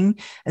big thing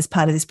as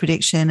part of this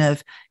prediction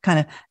of kind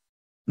of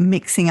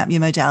mixing up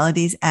your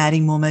modalities,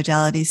 adding more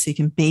modalities so you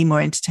can be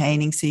more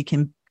entertaining, so you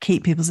can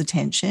keep people's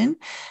attention.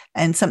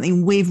 And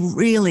something we've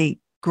really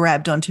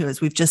grabbed onto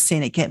as we've just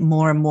seen it get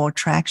more and more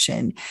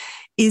traction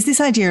is this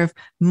idea of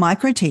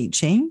micro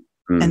teaching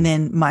and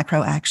then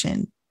micro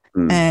action.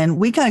 And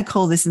we kind of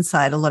call this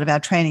inside a lot of our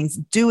trainings,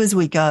 do as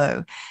we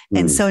go.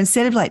 And so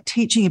instead of like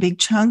teaching a big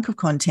chunk of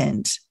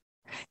content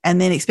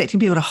and then expecting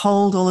people to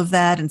hold all of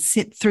that and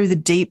sit through the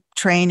deep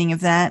training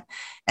of that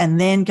and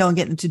then go and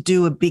get them to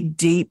do a big,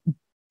 deep,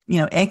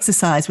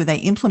 exercise where they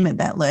implement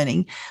that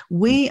learning,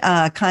 we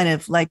are kind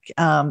of like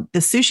the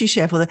sushi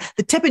chef or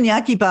the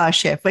teppanyaki bar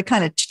chef. We're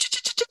kind of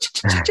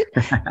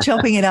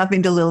chopping it up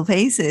into little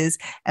pieces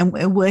and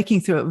we're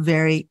working through it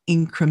very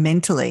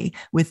incrementally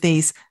with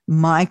these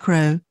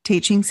micro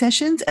teaching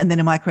sessions and then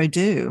a micro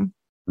do,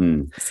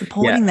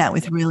 supporting that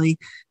with really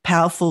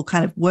powerful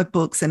kind of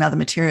workbooks and other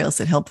materials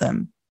that help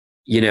them.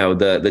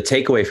 The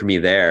takeaway for me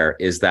there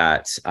is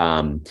that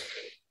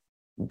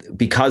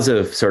because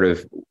of sort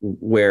of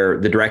where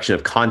the direction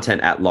of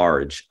content at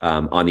large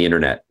on the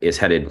internet is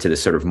headed to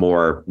this sort of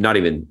more, not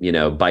even,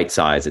 bite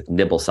size, it's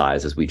nibble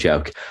size as we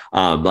joke.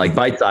 Like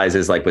bite size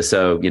is like was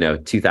so,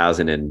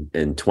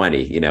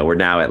 2020, we're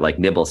now at like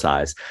nibble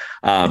size.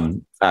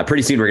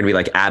 Pretty soon we're going to be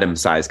like atom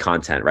size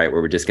content, right?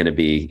 Where we're just going to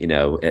be,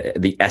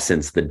 the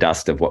essence, the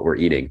dust of what we're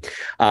eating.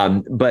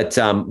 But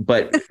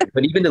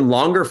even in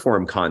longer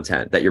form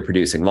content that you're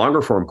producing,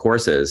 longer form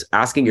courses,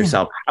 asking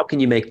yourself, how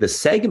can you make the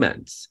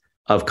segments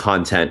of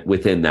content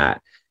within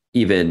that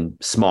even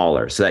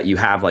smaller so that you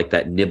have like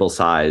that nibble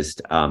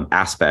sized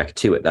aspect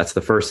to it? That's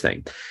the first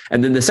thing.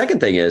 And then the second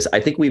thing is, I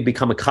think we've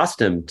become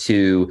accustomed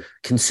to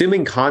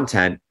consuming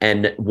content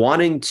and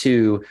wanting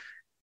to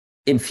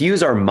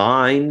infuse our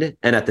mind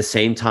and at the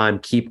same time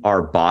keep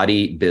our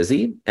body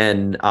busy.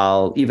 And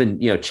I'll even,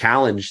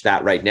 challenge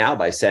that right now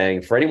by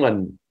saying for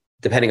anyone,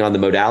 depending on the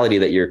modality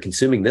that you're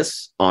consuming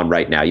this on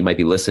right now, you might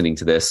be listening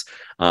to this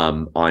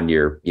on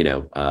your, in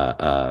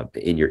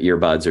your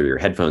earbuds or your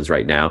headphones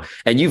right now.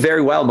 And you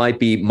very well might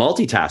be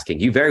multitasking.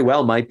 You very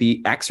well might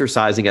be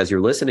exercising as you're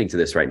listening to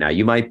this right now.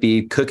 You might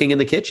be cooking in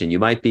the kitchen. You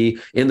might be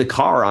in the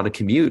car on a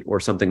commute or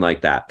something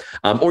like that.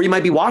 Or you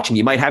might be watching.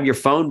 You might have your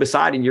phone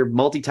beside and you're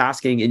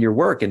multitasking in your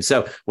work. And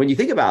so when you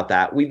think about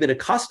that, we've been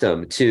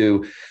accustomed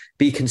to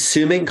be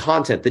consuming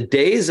content. The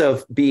days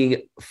of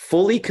being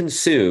fully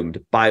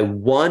consumed by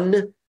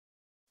one,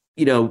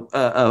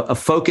 a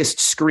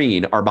focused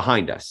screen are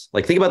behind us.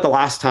 Like think about the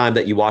last time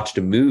that you watched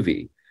a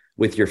movie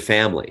with your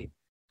family.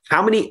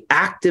 How many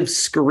active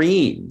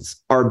screens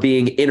are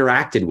being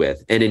interacted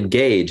with and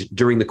engaged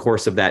during the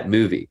course of that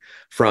movie?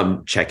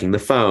 From checking the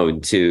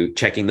phone to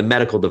checking the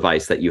medical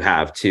device that you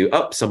have to,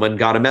 someone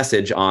got a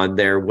message on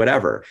their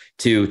whatever,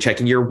 to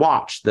checking your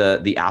watch,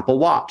 the Apple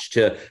Watch,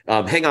 to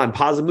hang on,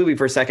 pause the movie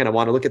for a second. I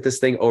want to look at this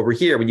thing over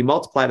here. When you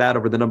multiply that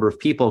over the number of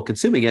people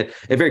consuming it,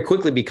 it very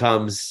quickly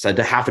becomes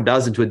a half a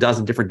dozen to a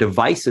dozen different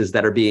devices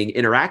that are being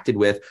interacted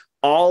with,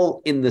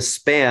 all in the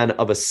span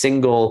of a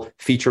single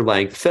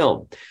feature-length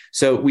film.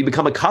 So we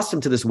become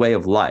accustomed to this way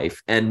of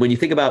life. And when you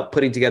think about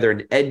putting together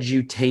an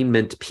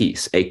edutainment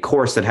piece, a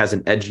course that has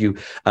an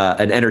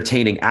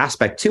entertaining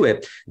aspect to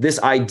it, this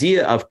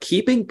idea of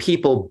keeping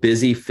people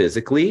busy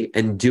physically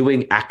and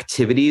doing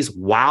activities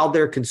while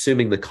they're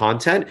consuming the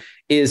content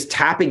is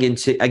tapping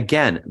into,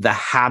 again, the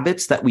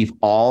habits that we've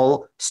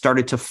all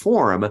started to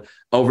form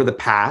over the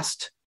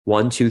past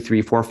 1, 2,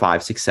 3, 4,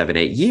 5, 6, 7,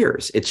 8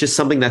 years. It's just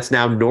something that's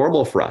now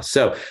normal for us.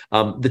 So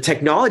the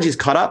technology is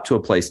caught up to a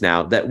place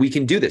now that we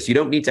can do this. You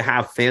don't need to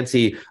have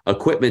fancy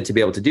equipment to be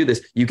able to do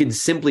this. You can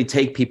simply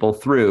take people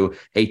through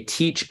a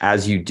teach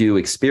as you do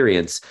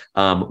experience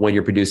when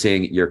you're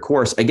producing your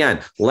course.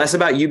 Again, less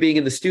about you being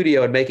in the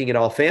studio and making it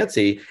all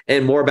fancy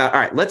and more about, all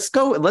right, let's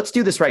go and let's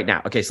do this right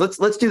now. Okay, so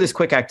let's do this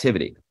quick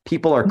activity.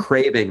 People are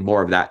craving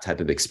more of that type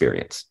of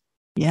experience.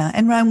 Yeah.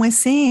 And Ryan, we're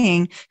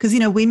seeing, because,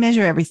 we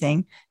measure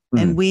everything.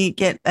 And we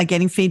are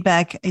getting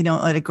feedback,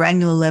 at a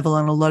granular level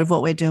on a lot of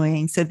what we're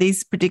doing. So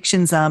these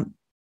predictions aren't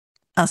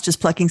us just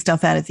plucking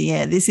stuff out of the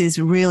air. This is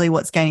really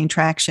what's gaining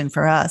traction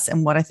for us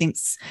and what I think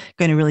is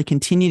going to really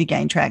continue to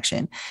gain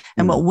traction.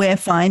 And what we're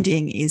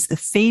finding is the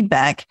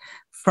feedback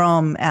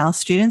from our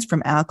students,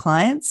 from our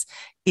clients,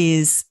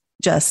 is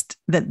just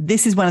that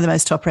this is one of the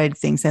most top rated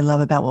things they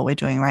love about what we're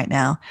doing right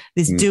now.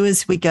 This do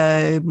as we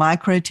go,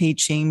 micro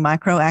teaching,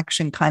 micro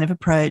action kind of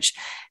approach.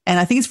 And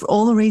I think it's for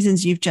all the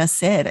reasons you've just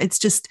said. It's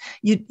just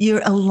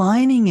you're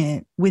aligning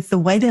it with the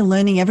way they're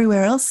learning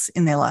everywhere else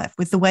in their life,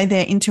 with the way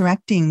they're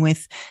interacting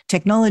with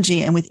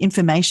technology and with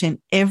information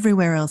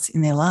everywhere else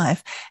in their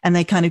life. And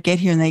they kind of get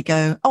here and they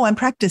go, oh, I'm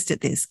practiced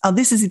at this. Oh,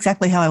 this is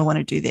exactly how I want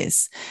to do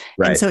this.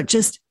 Right. And so it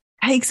just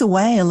takes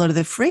away a lot of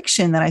the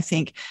friction that I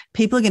think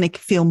people are going to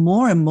feel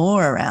more and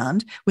more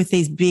around with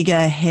these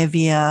bigger,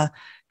 heavier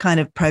kind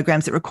of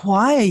programs that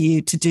require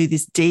you to do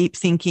this deep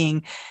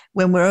thinking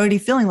when we're already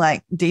feeling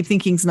like deep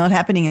thinking is not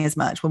happening as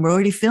much, when we're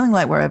already feeling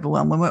like we're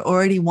overwhelmed, when we're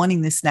already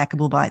wanting this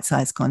snackable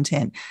bite-sized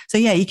content. So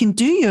yeah, you can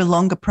do your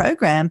longer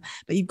program,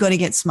 but you've got to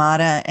get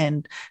smarter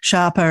and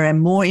sharper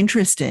and more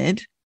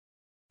interested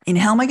in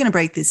how am I going to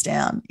break this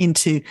down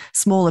into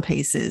smaller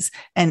pieces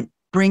and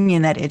bring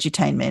in that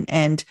edutainment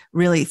and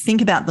really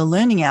think about the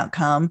learning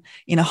outcome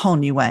in a whole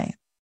new way.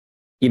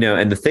 You know,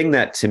 and the thing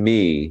that to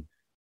me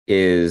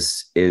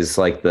is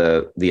like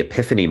the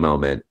epiphany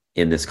moment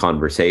in this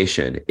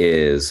conversation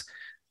is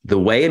the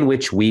way in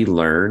which we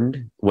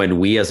learned when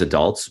we as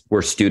adults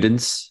were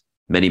students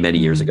many, many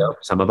years ago,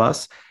 for some of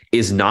us,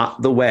 is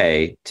not the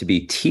way to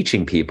be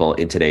teaching people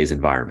in today's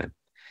environment.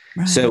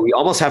 Right. So we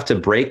almost have to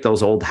break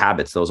those old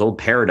habits, those old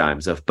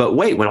paradigms of, but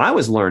wait, when I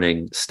was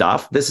learning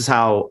stuff, this is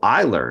how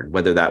I learned,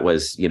 whether that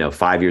was,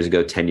 5 years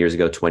ago, 10 years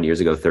ago, 20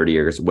 years ago, 30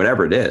 years,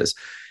 whatever it is.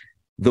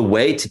 The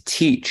way to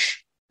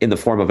teach in the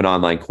form of an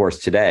online course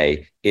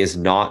today is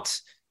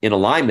not in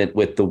alignment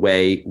with the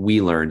way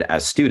we learned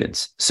as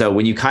students. So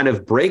when you kind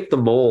of break the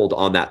mold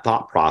on that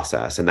thought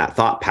process and that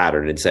thought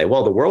pattern and say,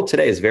 well, the world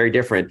today is very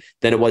different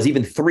than it was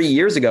even 3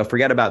 years ago,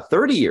 forget about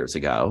 30 years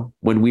ago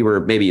when we were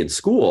maybe in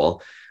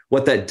school.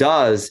 What that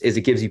does is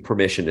it gives you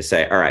permission to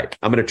say, all right,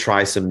 I'm going to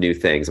try some new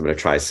things. I'm going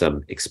to try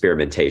some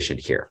experimentation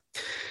here.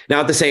 Now,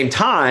 at the same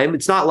time,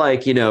 it's not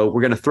like, we're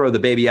going to throw the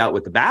baby out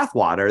with the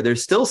bathwater.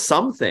 There's still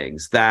some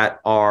things that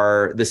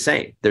are the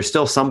same. There's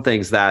still some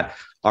things that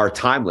are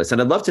timeless.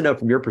 And I'd love to know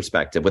from your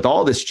perspective, with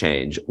all this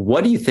change,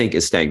 what do you think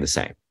is staying the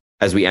same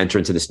as we enter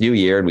into this new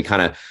year and we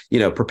kind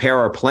of, prepare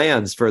our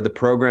plans for the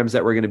programs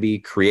that we're going to be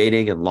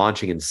creating and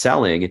launching and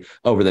selling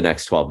over the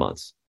next 12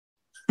 months?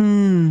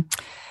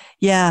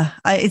 Yeah,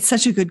 it's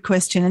such a good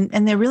question.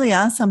 And there really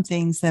are some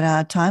things that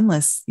are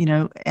timeless,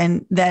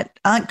 and that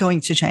aren't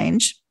going to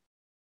change.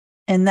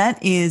 And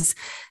that is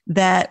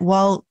that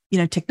while,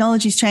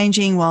 technology is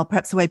changing, while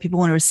perhaps the way people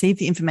want to receive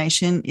the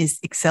information is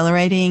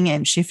accelerating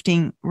and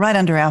shifting right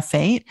under our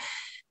feet,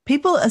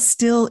 people are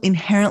still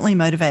inherently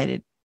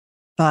motivated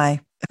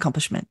by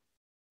accomplishment,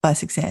 by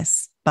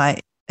success, by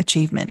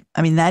achievement.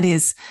 I mean, that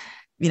is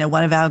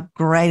one of our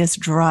greatest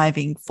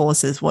driving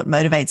forces, what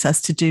motivates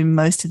us to do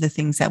most of the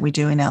things that we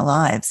do in our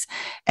lives.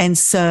 And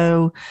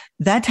so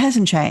that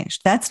hasn't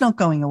changed. That's not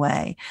going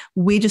away.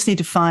 We just need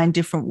to find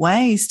different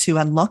ways to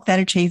unlock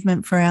that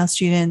achievement for our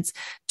students,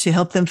 to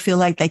help them feel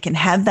like they can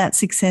have that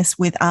success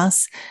with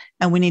us.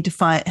 And we need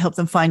to help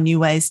them find new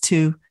ways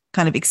to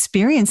kind of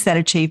experience that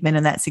achievement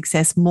and that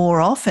success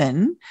more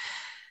often,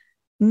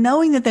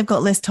 knowing that they've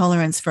got less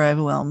tolerance for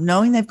overwhelm,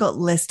 knowing they've got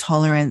less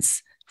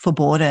tolerance for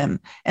boredom.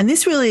 And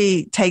this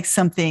really takes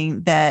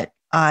something that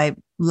I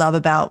love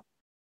about,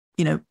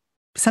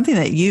 something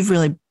that you've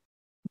really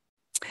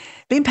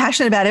been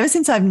passionate about ever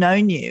since I've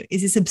known you,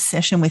 is this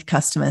obsession with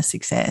customer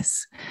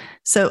success.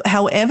 So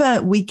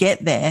however we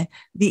get there,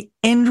 the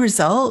end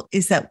result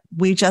is that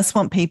we just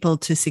want people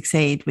to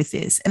succeed with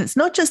this. And it's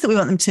not just that we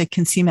want them to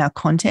consume our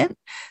content.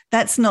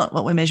 That's not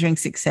what we're measuring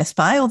success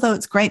by, although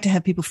it's great to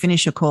have people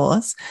finish a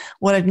course.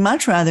 What I'd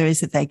much rather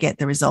is that they get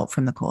the result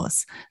from the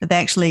course, that they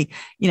actually,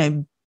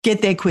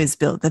 get their quiz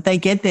built, that they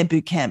get their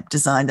boot camp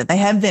designed, that they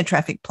have their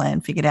traffic plan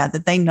figured out,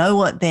 that they know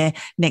what their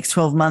next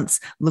 12 months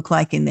look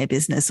like in their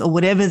business, or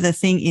whatever the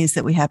thing is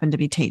that we happen to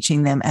be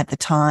teaching them at the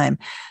time,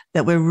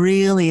 that we're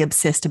really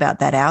obsessed about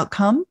that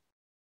outcome.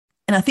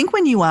 And I think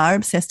when you are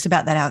obsessed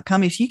about that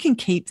outcome, if you can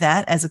keep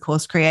that as a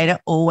course creator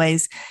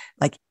always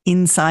like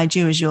inside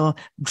you as your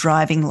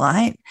driving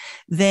light,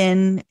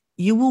 then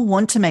you will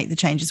want to make the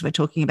changes we're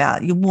talking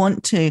about. You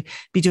want to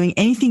be doing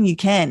anything you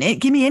can.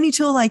 Give me any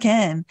tool I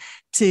can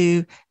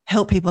to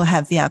help people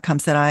have the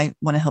outcomes that I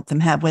want to help them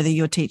have, whether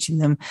you're teaching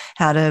them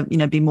how to,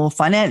 be more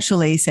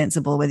financially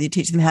sensible, whether you're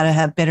teaching them how to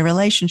have better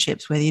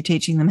relationships, whether you're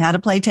teaching them how to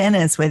play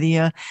tennis, whether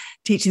you're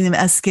teaching them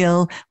a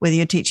skill, whether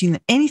you're teaching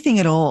them anything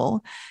at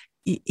all.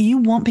 You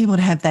want people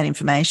to have that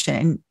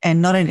information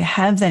and not only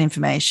have that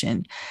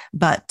information,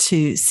 but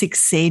to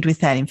succeed with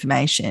that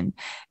information.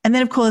 And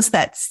then, of course,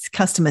 that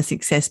customer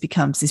success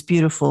becomes this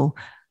beautiful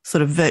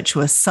sort of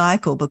virtuous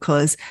cycle,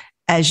 because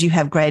as you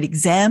have great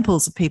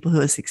examples of people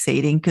who are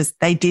succeeding because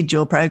they did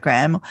your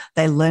program,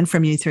 they learned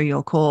from you through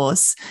your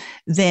course,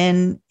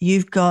 then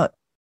you've got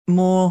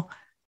more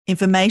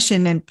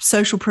information and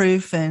social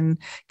proof and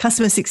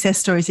customer success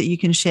stories that you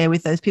can share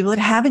with those people that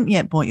haven't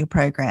yet bought your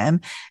program,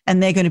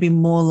 and they're going to be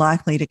more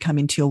likely to come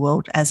into your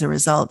world as a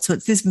result. So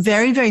it's this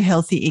very, very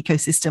healthy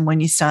ecosystem when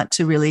you start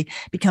to really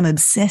become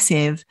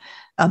obsessive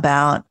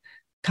about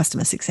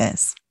customer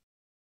success.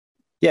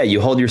 Yeah,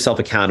 you hold yourself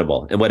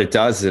accountable. And what it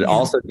does is it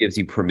also gives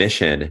you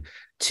permission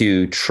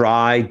to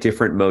try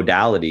different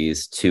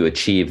modalities to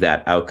achieve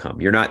that outcome.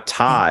 You're not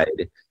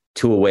tied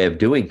to a way of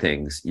doing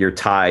things. You're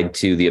tied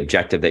to the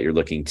objective that you're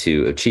looking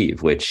to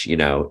achieve, which,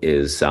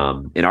 is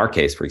in our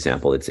case, for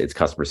example, it's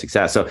customer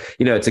success. So,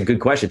 it's a good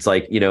question. It's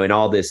like, in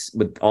all this,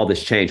 with all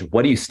this change,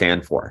 what do you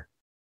stand for?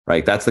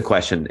 Right? That's the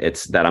question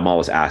that I'm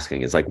always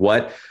asking is like,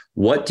 what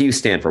do you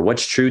stand for?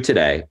 What's true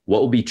today?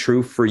 What will be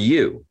true for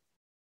you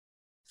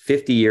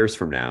 50 years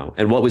from now?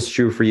 And what was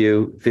true for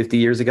you 50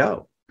 years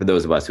ago? For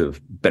those of us who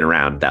have been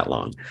around that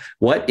long,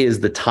 what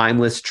is the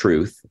timeless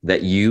truth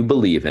that you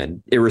believe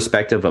in,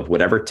 irrespective of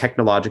whatever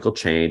technological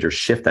change or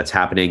shift that's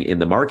happening in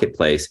the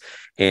marketplace,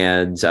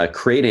 and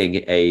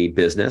creating a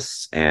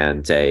business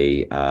and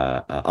a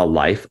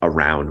life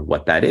around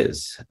what that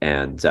is?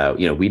 And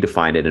we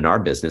define it in our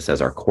business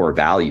as our core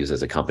values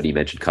as a company. You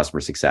mentioned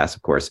customer success,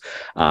 of course,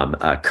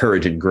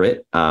 courage and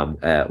grit,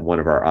 one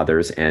of our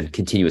others, and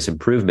continuous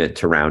improvement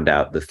to round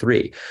out the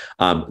three.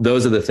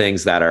 Those are the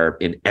things that are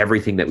in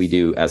everything that we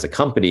do as a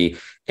company.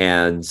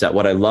 And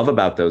what I love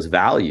about those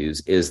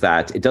values is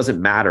that it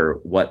doesn't matter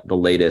what the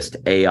latest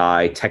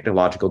AI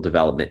technological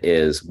development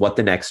is, what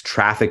the next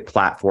traffic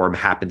platform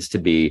happens to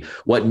be,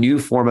 what new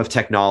form of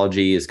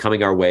technology is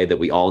coming our way that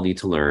we all need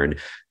to learn.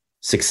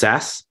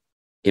 Success,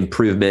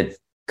 improvement,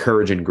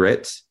 courage and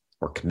grit,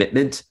 or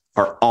commitment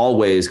are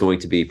always going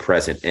to be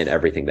present in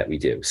everything that we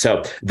do.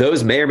 So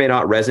those may or may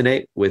not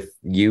resonate with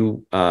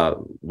you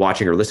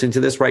watching or listening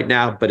to this right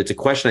now, but it's a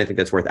question I think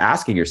that's worth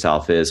asking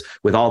yourself is,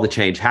 with all the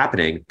change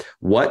happening,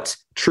 what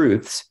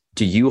truths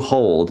do you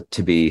hold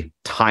to be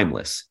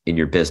timeless in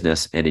your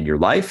business and in your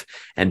life,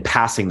 and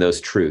passing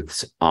those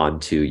truths on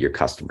to your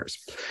customers?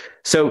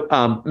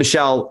 So,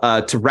 Michelle,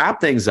 to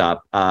wrap things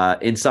up,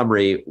 in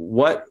summary,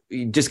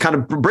 just kind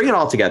of bring it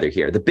all together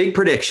here. The big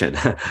prediction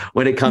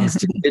when it comes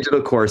to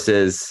digital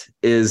courses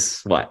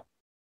is what?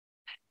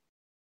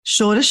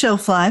 Shorter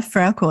shelf life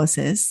for our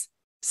courses.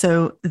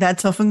 So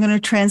that's often going to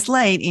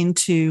translate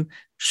into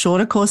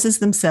shorter courses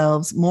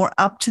themselves, more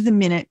up to the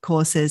minute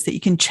courses that you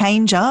can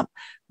change up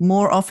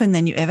more often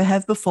than you ever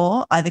have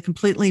before, either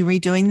completely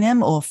redoing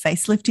them or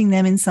facelifting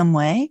them in some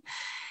way.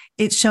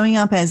 It's showing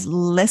up as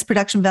less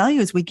production value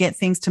as we get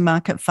things to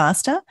market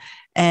faster,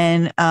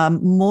 and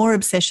more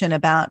obsession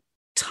about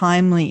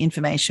timely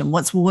information,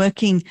 what's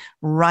working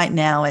right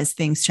now as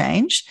things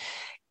change.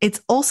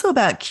 It's also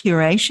about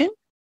curation.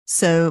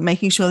 So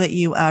making sure that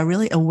you are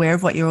really aware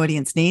of what your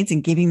audience needs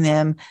and giving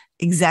them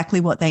exactly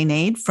what they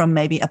need from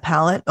maybe a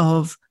palette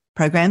of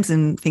programs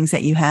and things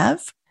that you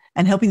have,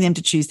 and helping them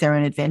to choose their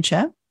own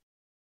adventure.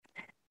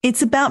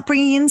 It's about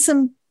bringing in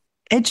some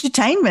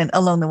edutainment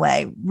along the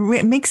way,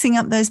 mixing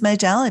up those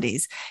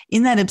modalities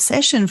in that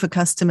obsession for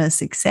customer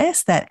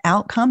success, that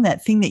outcome,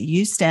 that thing that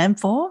you stand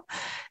for.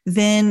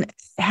 Then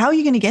how are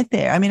you going to get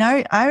there? I mean,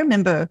 I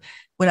remember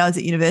when I was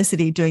at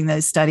university doing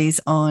those studies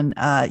on,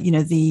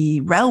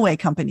 the railway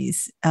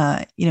companies,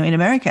 in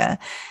America.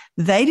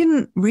 They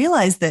didn't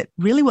realize that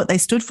really what they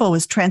stood for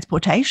was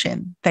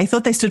transportation. They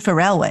thought they stood for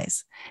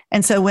railways.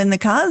 And so when the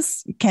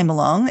cars came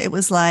along, it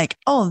was like,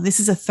 oh, this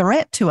is a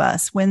threat to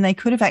us, when they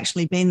could have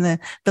actually been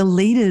the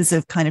leaders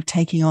of kind of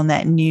taking on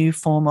that new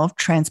form of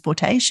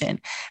transportation.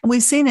 And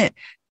we've seen it,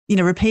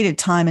 repeated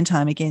time and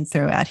time again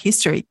throughout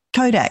history.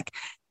 Kodak,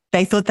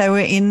 they thought they were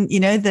in,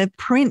 the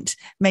print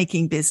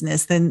making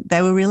business. Then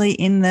they were really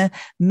in the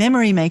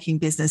memory making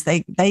business.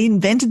 They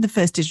invented the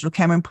first digital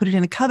camera and put it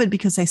in a cupboard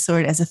because they saw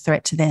it as a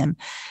threat to them.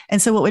 And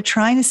so what we're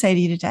trying to say to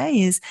you today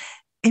is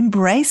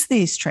embrace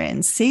these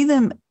trends, see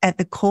them at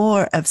the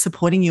core of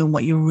supporting you and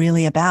what you're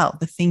really about,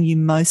 the thing you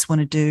most want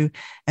to do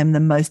and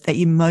that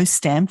you most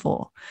stand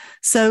for.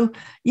 So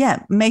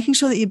yeah, making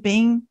sure that you're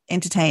being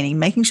entertaining,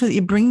 making sure that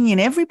you're bringing in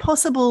every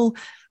possible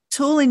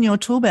tool in your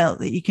tool belt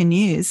that you can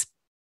use.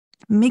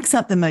 Mix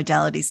up the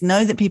modalities,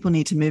 know that people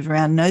need to move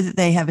around, know that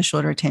they have a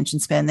shorter attention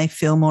span, they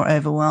feel more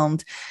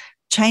overwhelmed.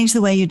 Change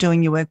the way you're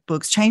doing your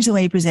workbooks, change the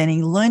way you're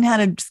presenting, learn how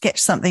to sketch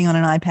something on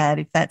an iPad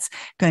if that's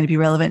going to be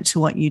relevant to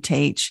what you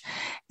teach.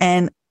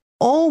 And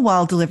all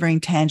while delivering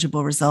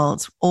tangible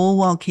results, all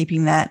while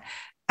keeping that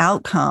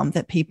outcome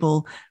that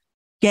people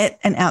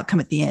get an outcome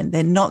at the end.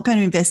 They're not going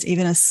to invest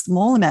even a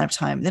small amount of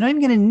time. They're not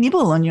even going to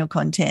nibble on your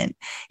content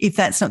if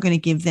that's not going to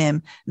give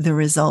them the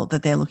result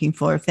that they're looking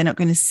for, if they're not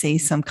going to see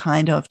some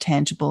kind of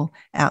tangible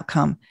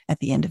outcome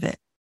at the end of it.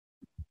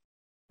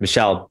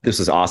 Michelle, this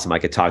was awesome. I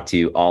could talk to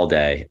you all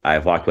day.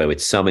 I've walked away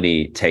with so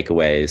many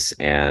takeaways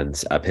and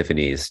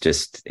epiphanies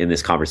just in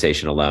this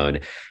conversation alone.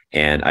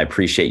 And I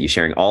appreciate you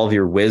sharing all of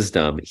your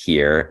wisdom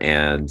here.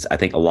 And I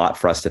think a lot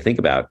for us to think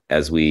about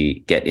as we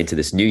get into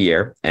this new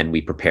year and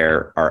we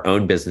prepare our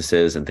own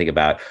businesses and think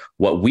about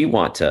what we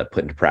want to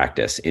put into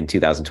practice in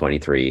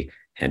 2023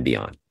 and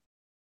beyond.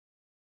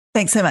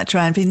 Thanks so much,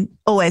 Ryan. Been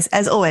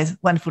as always,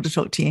 wonderful to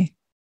talk to you.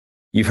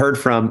 You've heard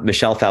from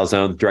Michelle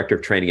Falzone, Director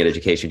of Training and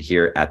Education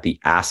here at the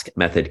Ask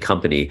Method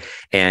Company.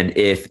 And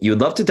if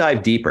you'd love to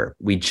dive deeper,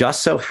 we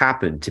just so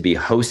happen to be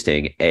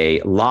hosting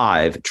a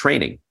live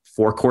training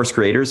for course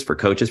creators, for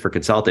coaches, for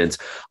consultants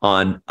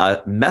on a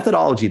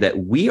methodology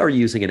that we are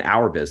using in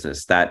our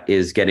business that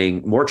is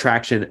getting more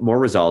traction, more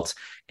results,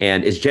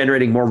 and is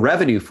generating more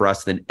revenue for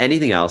us than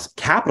anything else,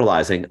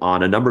 capitalizing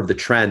on a number of the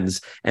trends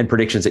and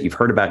predictions that you've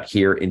heard about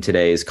here in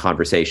today's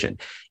conversation.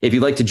 If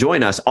you'd like to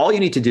join us, all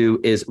you need to do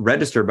is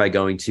register by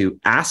going to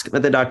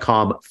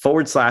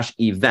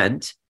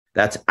askmethod.com/event.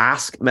 That's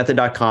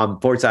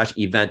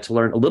askmethod.com/event to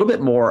learn a little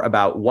bit more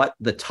about what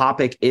the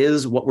topic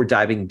is, what we're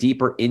diving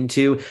deeper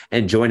into,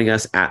 and joining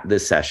us at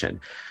this session.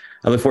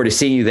 I look forward to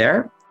seeing you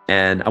there.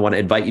 And I want to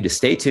invite you to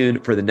stay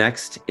tuned for the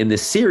next in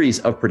this series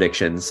of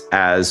predictions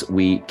as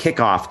we kick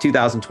off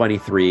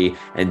 2023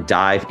 and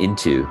dive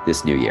into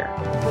this new year.